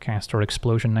to cast our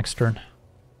Explosion next turn.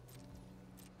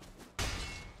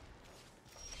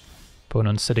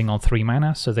 Opponent's sitting on 3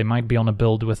 mana, so they might be on a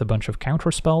build with a bunch of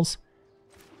counter spells.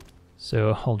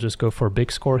 So I'll just go for a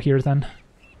big score here then.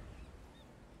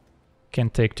 Can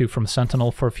take 2 from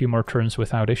Sentinel for a few more turns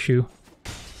without issue.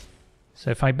 So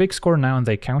if I big score now and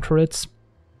they counter it,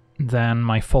 then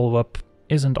my follow-up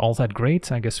isn't all that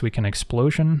great. I guess we can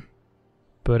Explosion,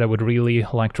 but I would really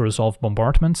like to resolve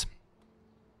Bombardment.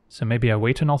 So maybe I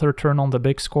wait another turn on the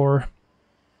big score.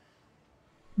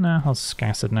 Nah, I'll just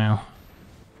cast it now.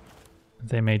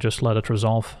 They may just let it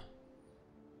resolve.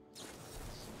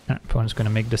 Opponent's gonna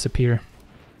make disappear.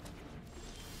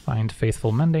 Find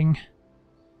Faithful Mending.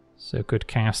 So could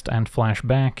cast and flash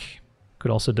back.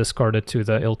 Could also discard it to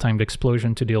the ill-timed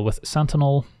Explosion to deal with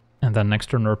Sentinel. And then next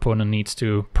turn our opponent needs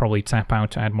to probably tap out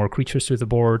to add more creatures to the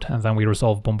board, and then we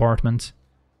resolve Bombardment.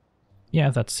 Yeah,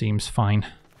 that seems fine.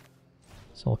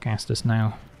 So I'll cast this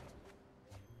now.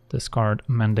 Discard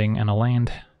Mending and a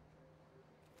land.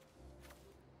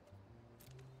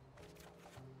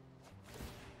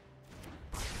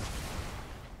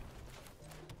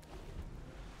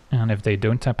 And if they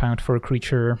don't tap out for a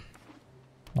creature,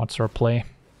 what's our play?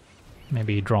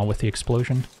 Maybe draw with the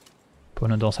Explosion.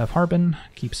 Opponent does have Harbin,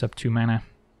 keeps up 2 mana.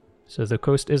 So the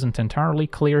coast isn't entirely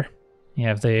clear.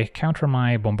 Yeah, if they counter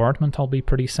my Bombardment, I'll be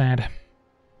pretty sad.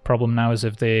 Problem now is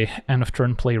if they end of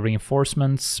turn play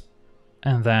Reinforcements,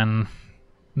 and then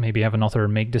maybe have another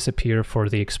Make Disappear for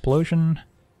the Explosion,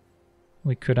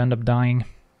 we could end up dying.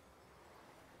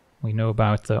 We know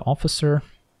about the Officer.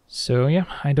 So yeah,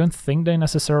 I don't think they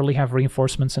necessarily have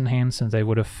Reinforcements in hand, since they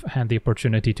would have had the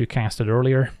opportunity to cast it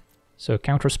earlier. So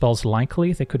counterspells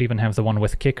likely. They could even have the one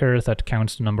with Kicker that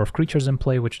counts the number of creatures in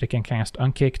play, which they can cast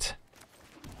unkicked.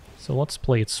 So let's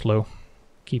play it slow.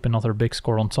 Keep another big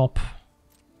score on top.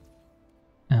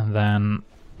 And then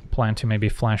plan to maybe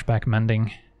flashback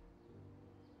Mending.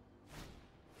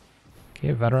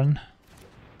 Okay, Veteran.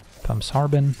 Pumps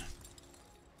Harbin.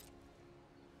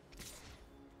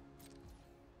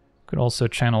 Could also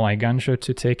channel Aiganjo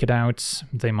to take it out.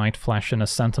 They might flash in a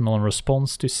Sentinel in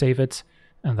response to save it,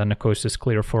 and then the coast is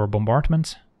clear for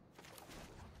Bombardment.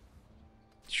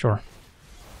 Sure.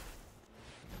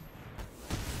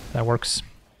 That works.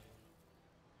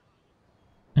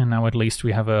 And now at least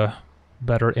we have a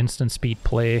better instant speed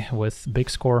play with big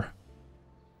score.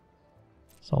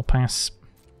 So I'll pass.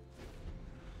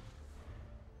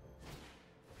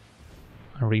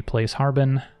 I'll replace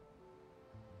Harbin.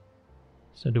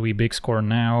 So do we big score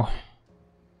now?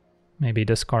 Maybe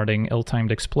discarding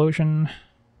ill-timed explosion,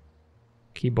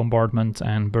 keep bombardment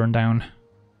and burn down.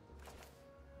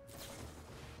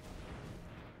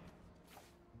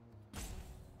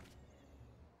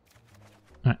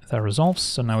 Alright, that resolves,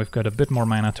 so now we've got a bit more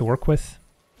mana to work with.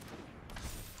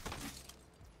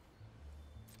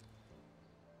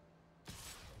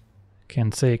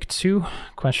 Can take 2.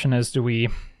 Question is, do we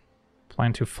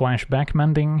plan to flash back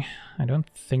mending? I don't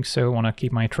think so. Want to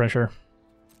keep my treasure.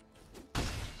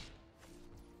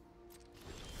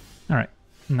 Alright,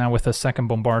 now with the second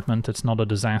bombardment, it's not a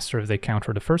disaster if they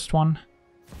counter the first one.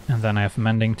 And then I have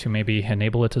mending to maybe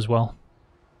enable it as well.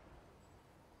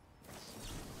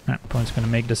 Alright, opponent's going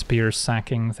to make disappear,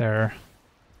 sacking their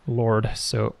lord,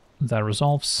 so that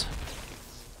resolves.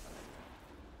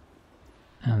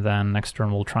 And then next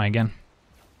turn we'll try again.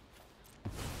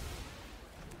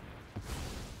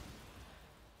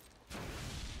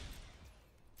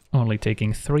 Only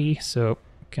taking 3, so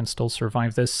can still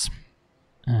survive this.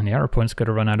 And yeah, our opponent's going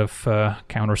to run out of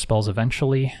counter spells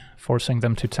eventually, forcing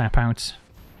them to tap out.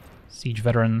 Siege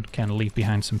Veteran can leave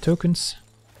behind some tokens.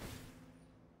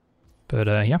 But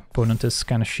yeah, opponent is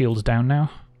kind of shields down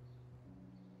now.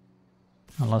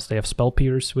 Unless they have Spell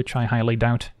Pierce, which I highly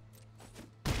doubt.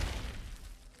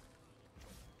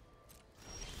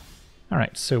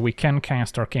 Alright, so we can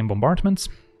cast Arcane Bombardment.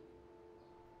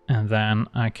 And then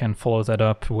I can follow that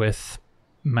up with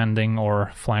Mending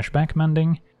or Flashback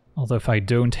Mending. Although if I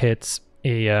don't hit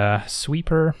a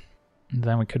Sweeper,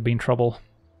 then we could be in trouble.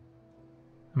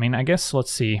 I mean, I guess,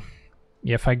 let's see.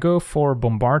 Yeah, if I go for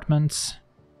Bombardment,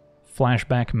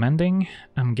 Flashback Mending,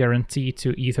 I'm guaranteed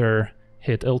to either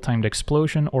hit Ill-Timed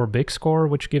Explosion or Big Score,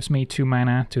 which gives me 2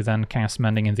 mana to then cast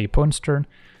Mending in the opponent's turn.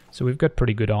 So we've got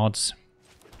pretty good odds.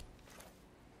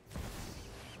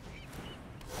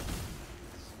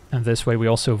 And this way we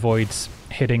also avoid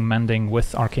hitting Mending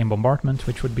with Arcane Bombardment,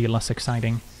 which would be less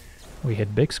exciting. We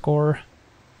hit Big Score,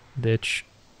 ditch,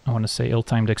 I want to say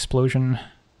Ill-Timed Explosion.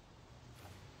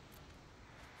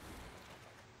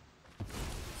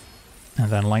 And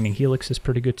then Lightning Helix is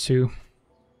pretty good too.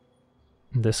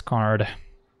 Discard.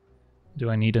 Do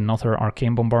I need another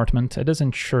Arcane Bombardment? It is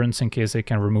insurance in case they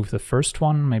can remove the first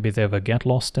one. Maybe they have a Get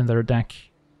Lost in their deck.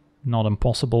 Not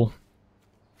impossible.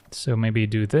 So maybe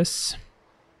do this.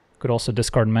 Could also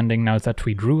discard Mending now that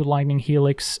we drew Lightning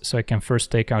Helix, so I can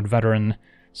first take out Veteran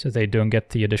so they don't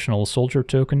get the additional soldier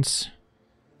tokens.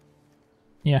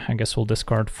 Yeah, I guess we'll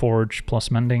discard Forge plus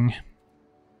Mending.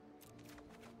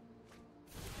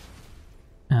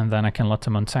 And then I can let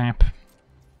them untap.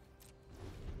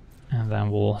 And then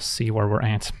we'll see where we're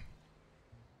at.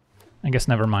 I guess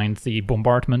never mind, the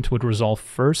Bombardment would resolve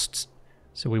first.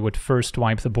 So we would first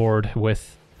wipe the board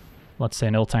with, let's say,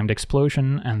 an Ill-Timed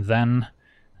Explosion, and then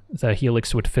the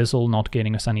Helix would fizzle, not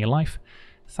gaining us any life.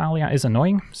 Thalia is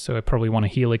annoying, so I probably want to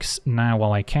Helix now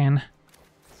while I can.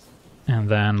 And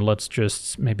then let's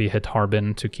just maybe hit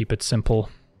Harbin to keep it simple.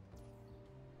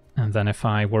 And then if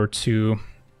I were to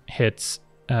hit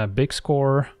Big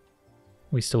Score,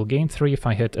 we still gain 3. If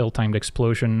I hit Ill-Timed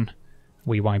Explosion,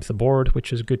 we wipe the board,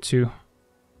 which is good too.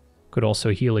 Could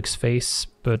also Helix face,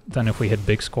 but then if we hit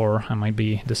Big Score, I might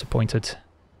be disappointed.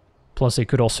 Plus I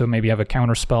could also maybe have a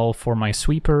counterspell for my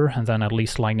Sweeper, and then at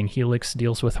least Lightning Helix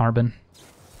deals with Harbin.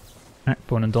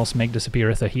 Opponent does make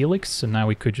disappear the Helix, so now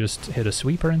we could just hit a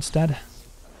Sweeper instead.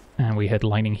 And we hit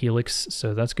Lightning Helix,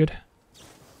 so that's good.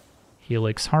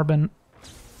 Helix Harbin.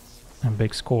 And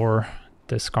Big Score,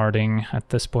 discarding at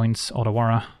this point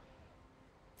Odawara.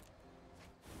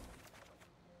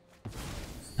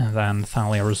 And then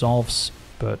Thalia resolves,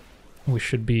 but we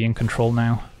should be in control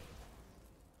now.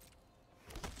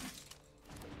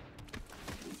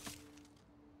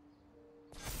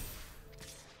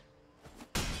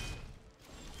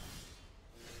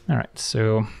 Alright,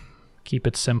 so keep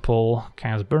it simple,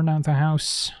 cast Burn Down the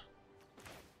House.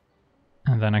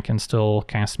 And then I can still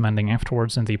cast Mending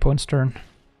afterwards in the opponent's turn.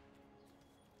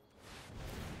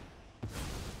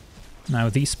 Now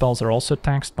these spells are also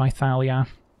taxed by Thalia.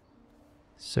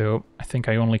 So I think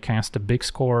I only cast a Big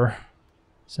Score,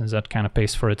 since that kind of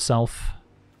pays for itself.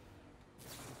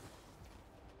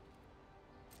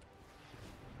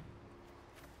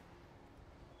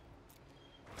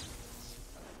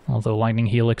 Although Lightning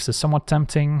Helix is somewhat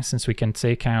tempting, since we can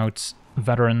take out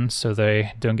Veterans so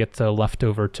they don't get the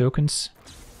leftover tokens.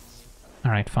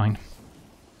 Alright, fine.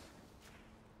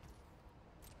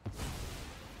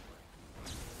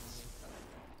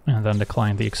 And then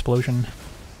decline the explosion.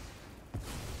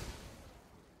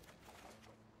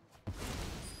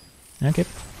 Okay.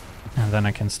 And then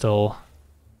I can still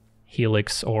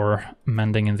Helix or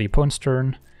Mending in the opponent's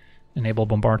turn. Enable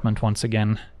Bombardment once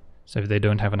again. So if they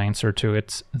don't have an answer to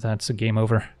it, that's a game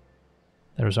over.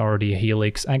 There's already a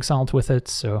Helix exiled with it,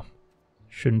 so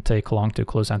shouldn't take long to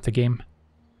close out the game.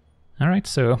 Alright,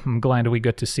 so I'm glad we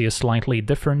got to see a slightly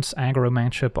different aggro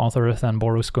matchup other than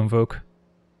Boros Convoke.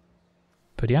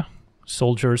 But yeah,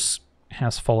 Soldiers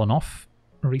has fallen off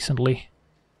recently,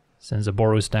 since the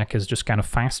Boros deck is just kind of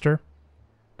faster.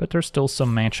 But there's still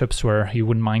some matchups where you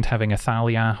wouldn't mind having a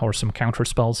Thalia or some counter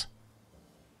spells.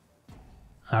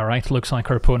 Alright, looks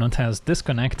like our opponent has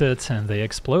disconnected and they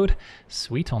explode.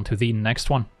 Sweet, on to the next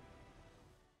one.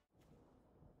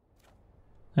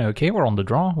 Okay, we're on the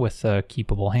draw with a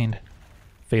keepable hand.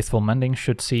 Faithful Mending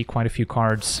should see quite a few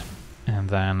cards. And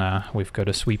then we've got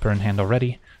a sweeper in hand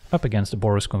already, up against the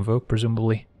Boros Convoke,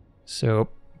 presumably. So,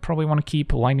 probably want to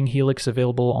keep Lightning Helix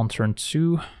available on turn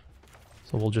 2.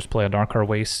 So we'll just play a Darker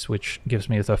Waste, which gives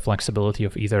me the flexibility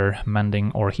of either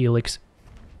Mending or Helix.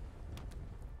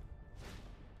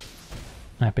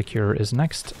 Epicure is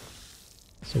next,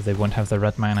 so they won't have the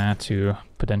red mana to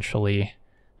potentially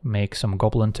make some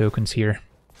Goblin tokens here.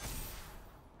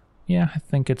 Yeah, I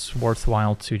think it's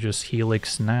worthwhile to just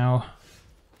Helix now.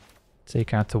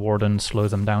 Take out the Warden, slow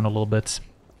them down a little bit.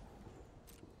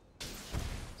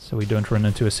 So we don't run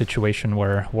into a situation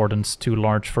where Warden's too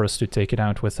large for us to take it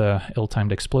out with a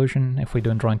ill-timed explosion if we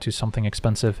don't draw into something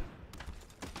expensive.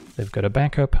 They've got a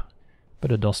backup,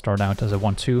 but it does start out as a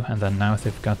 1-2, and then now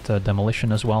they've got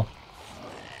Demolition as well.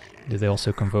 Do they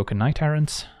also convoke a Knight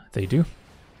Errant? They do.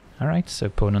 Alright, so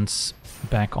opponent's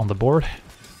back on the board.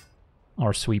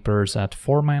 Our sweeper's at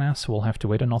 4 mana, so we'll have to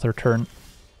wait another turn.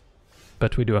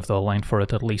 But we do have the line for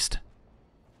it at least.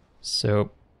 So,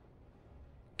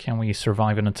 can we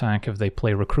survive an attack if they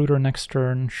play Recruiter next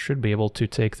turn? Should be able to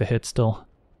take the hit still.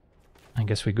 I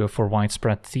guess we go for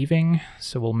Widespread Thieving,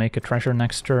 so we'll make a treasure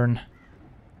next turn.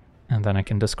 And then I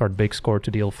can discard Big Score to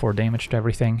deal 4 damage to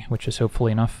everything, which is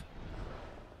hopefully enough.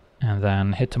 And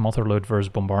then Hit the Mother Lode versus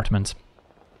Bombardment.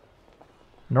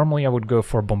 Normally I would go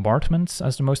for Bombardment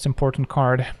as the most important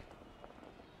card.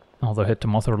 Although Hit the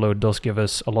Mother Lode does give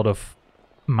us a lot of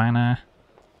mana,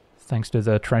 thanks to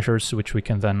the treasures, which we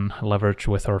can then leverage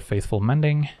with our Faithful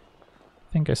Mending.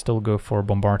 I think I still go for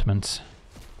Bombardment,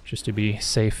 just to be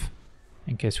safe,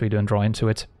 in case we don't draw into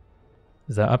it.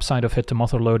 The upside of Hit the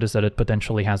Mother Lode is that it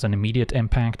potentially has an immediate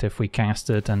impact if we cast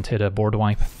it and hit a board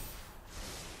wipe.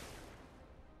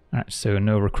 Alright, so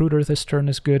no Recruiter this turn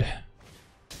is good.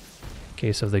 In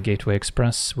case of the Gateway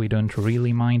Express, we don't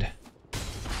really mind.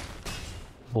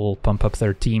 We'll pump up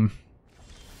their team,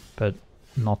 but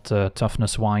not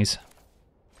toughness-wise.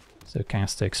 So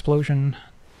cast the Explosion,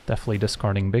 definitely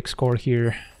discarding Big Score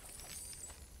here.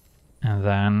 And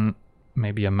then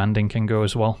maybe a Mending can go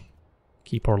as well.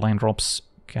 Keep our land drops,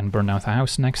 can burn out the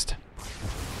house next.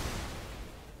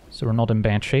 So we're not in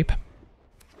bad shape.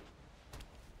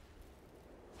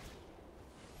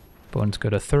 Opponent's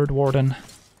got a 3rd Warden.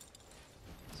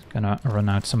 It's gonna run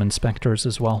out some Inspectors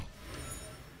as well.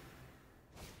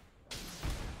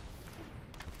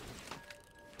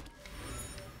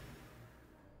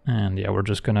 And yeah, we're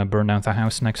just gonna burn down the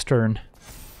house next turn.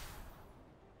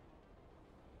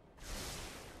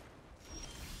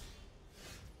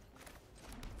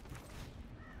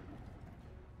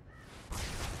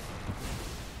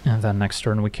 And then next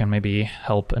turn we can maybe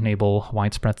help enable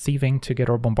Widespread Thieving to get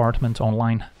our Bombardment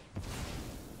online.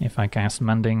 If I cast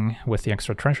Mending with the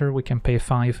extra treasure, we can pay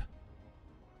 5.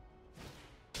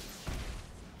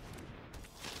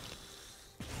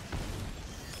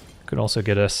 Could also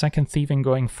get a 2nd Thieving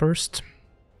going first,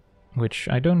 which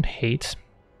I don't hate.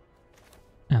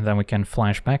 And then we can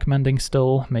flashback Mending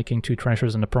still, making 2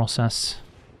 treasures in the process.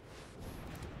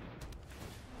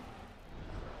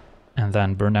 And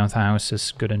then burn down the house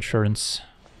is good insurance.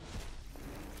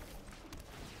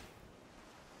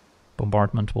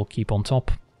 Bombardment will keep on top.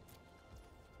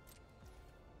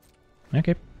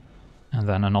 Okay. And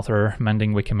then another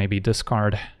Mending we can maybe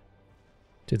discard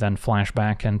to then flash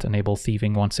back and enable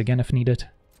Thieving once again if needed.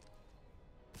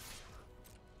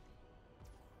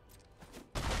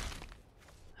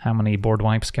 How many board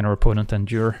wipes can our opponent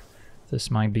endure? This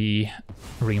might be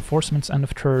Reinforcements end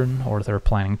of turn, or they're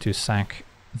planning to sack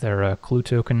their Clue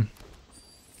token.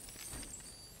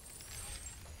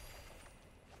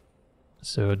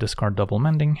 So discard double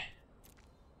mending.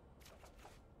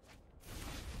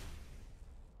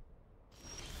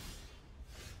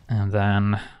 And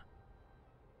then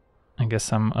I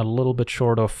guess I'm a little bit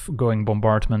short of going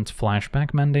Bombardment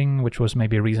flashback mending, which was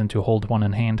maybe a reason to hold one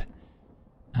in hand.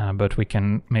 But we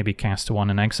can maybe cast one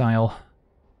in exile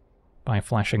by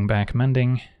flashing back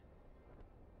mending.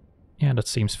 Yeah, that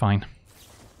seems fine.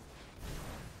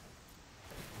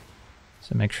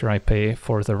 So make sure I pay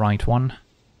for the right one.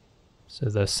 So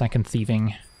the second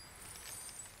Thieving.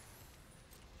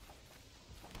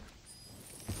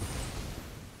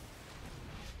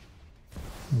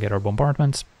 Get our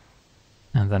Bombardments.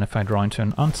 And then if I draw into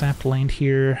an untapped land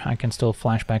here, I can still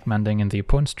flashback mending in the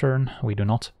opponent's turn. We do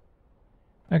not.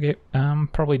 Okay,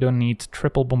 probably don't need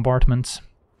triple Bombardments.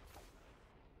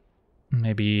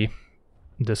 Maybe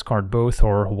discard both,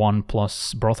 or 1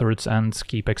 plus Brotherhood's End,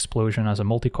 keep Explosion as a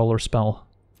multicolor spell.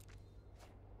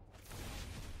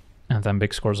 And then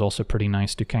Big Score is also pretty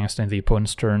nice to cast in the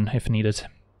opponent's turn if needed.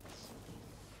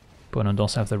 Opponent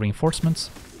does have the reinforcements.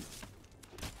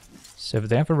 So if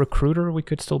they have a Recruiter, we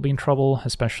could still be in trouble,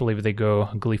 especially if they go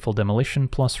Gleeful Demolition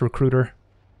plus Recruiter.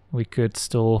 We could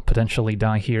still potentially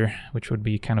die here, which would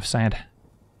be kind of sad.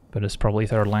 But it's probably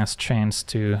their last chance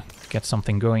to get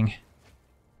something going.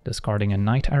 Discarding a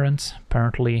Knight Errant,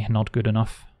 apparently not good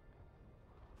enough.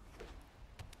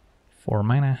 4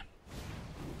 mana.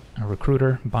 A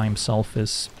Recruiter by himself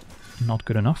is not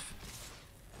good enough.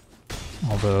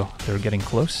 Although they're getting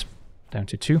close, down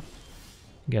to 2.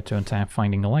 Get to untap,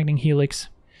 finding a Lightning Helix.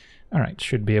 Alright,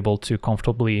 should be able to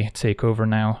comfortably take over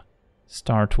now.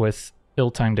 Start with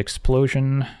Ill-Timed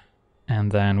Explosion,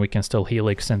 and then we can still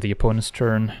Helix in the opponent's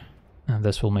turn, and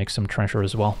this will make some treasure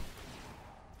as well.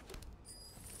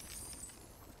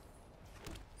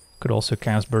 Could also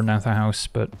cast Burn Down the House,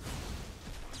 but...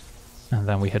 And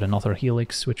then we hit another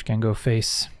Helix, which can go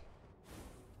face.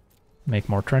 Make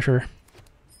more treasure.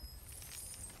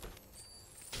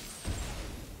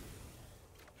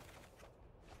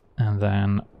 And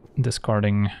then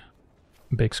discarding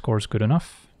Big Score is good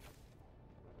enough.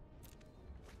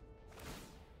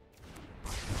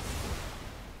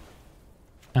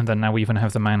 And then now we even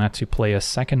have the mana to play a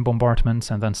second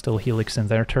Bombardment and then still Helix in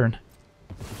their turn.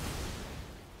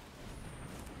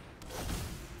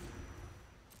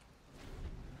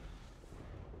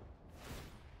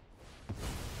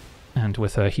 And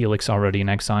with a Helix already in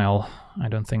exile, I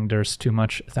don't think there's too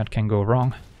much that can go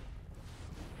wrong.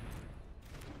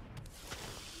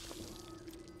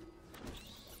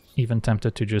 Even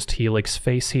tempted to just Helix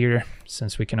face here,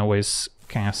 since we can always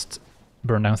cast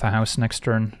Burn Down the House next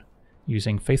turn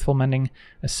using Faithful Mending,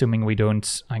 assuming we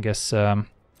don't, I guess,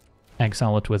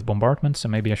 exile it with Bombardment, so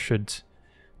maybe I should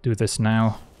do this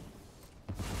now.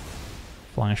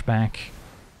 Flashback.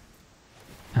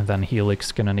 And then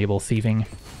Helix can enable Thieving.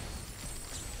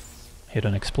 Hit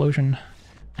an Explosion.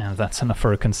 And that's enough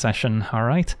for a concession,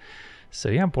 alright. So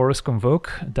yeah, Boros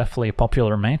Convoke, definitely a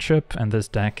popular matchup, and this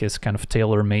deck is kind of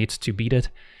tailor-made to beat it.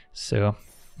 So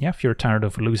yeah, if you're tired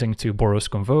of losing to Boros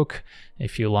Convoke,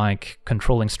 if you like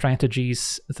controlling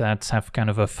strategies that have kind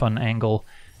of a fun angle,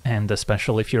 and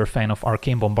especially if you're a fan of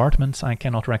Arcane Bombardment, I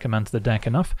cannot recommend the deck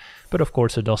enough. But of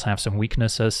course it does have some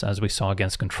weaknesses, as we saw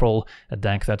against Control. A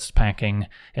deck that's packing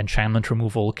enchantment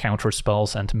removal, counter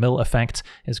spells, and mill effect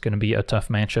is going to be a tough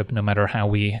matchup no matter how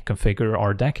we configure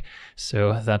our deck.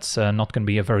 So that's not going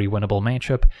to be a very winnable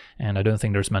matchup, and I don't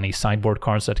think there's many sideboard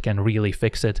cards that can really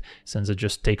fix it, since it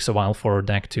just takes a while for our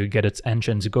deck to get its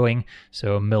engines going.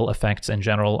 So mill effects in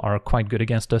general are quite good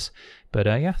against us. But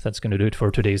yeah, that's going to do it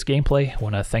for today's gameplay. I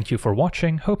want to thank you for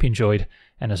watching, hope you enjoyed,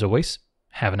 and as always,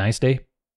 have a nice day.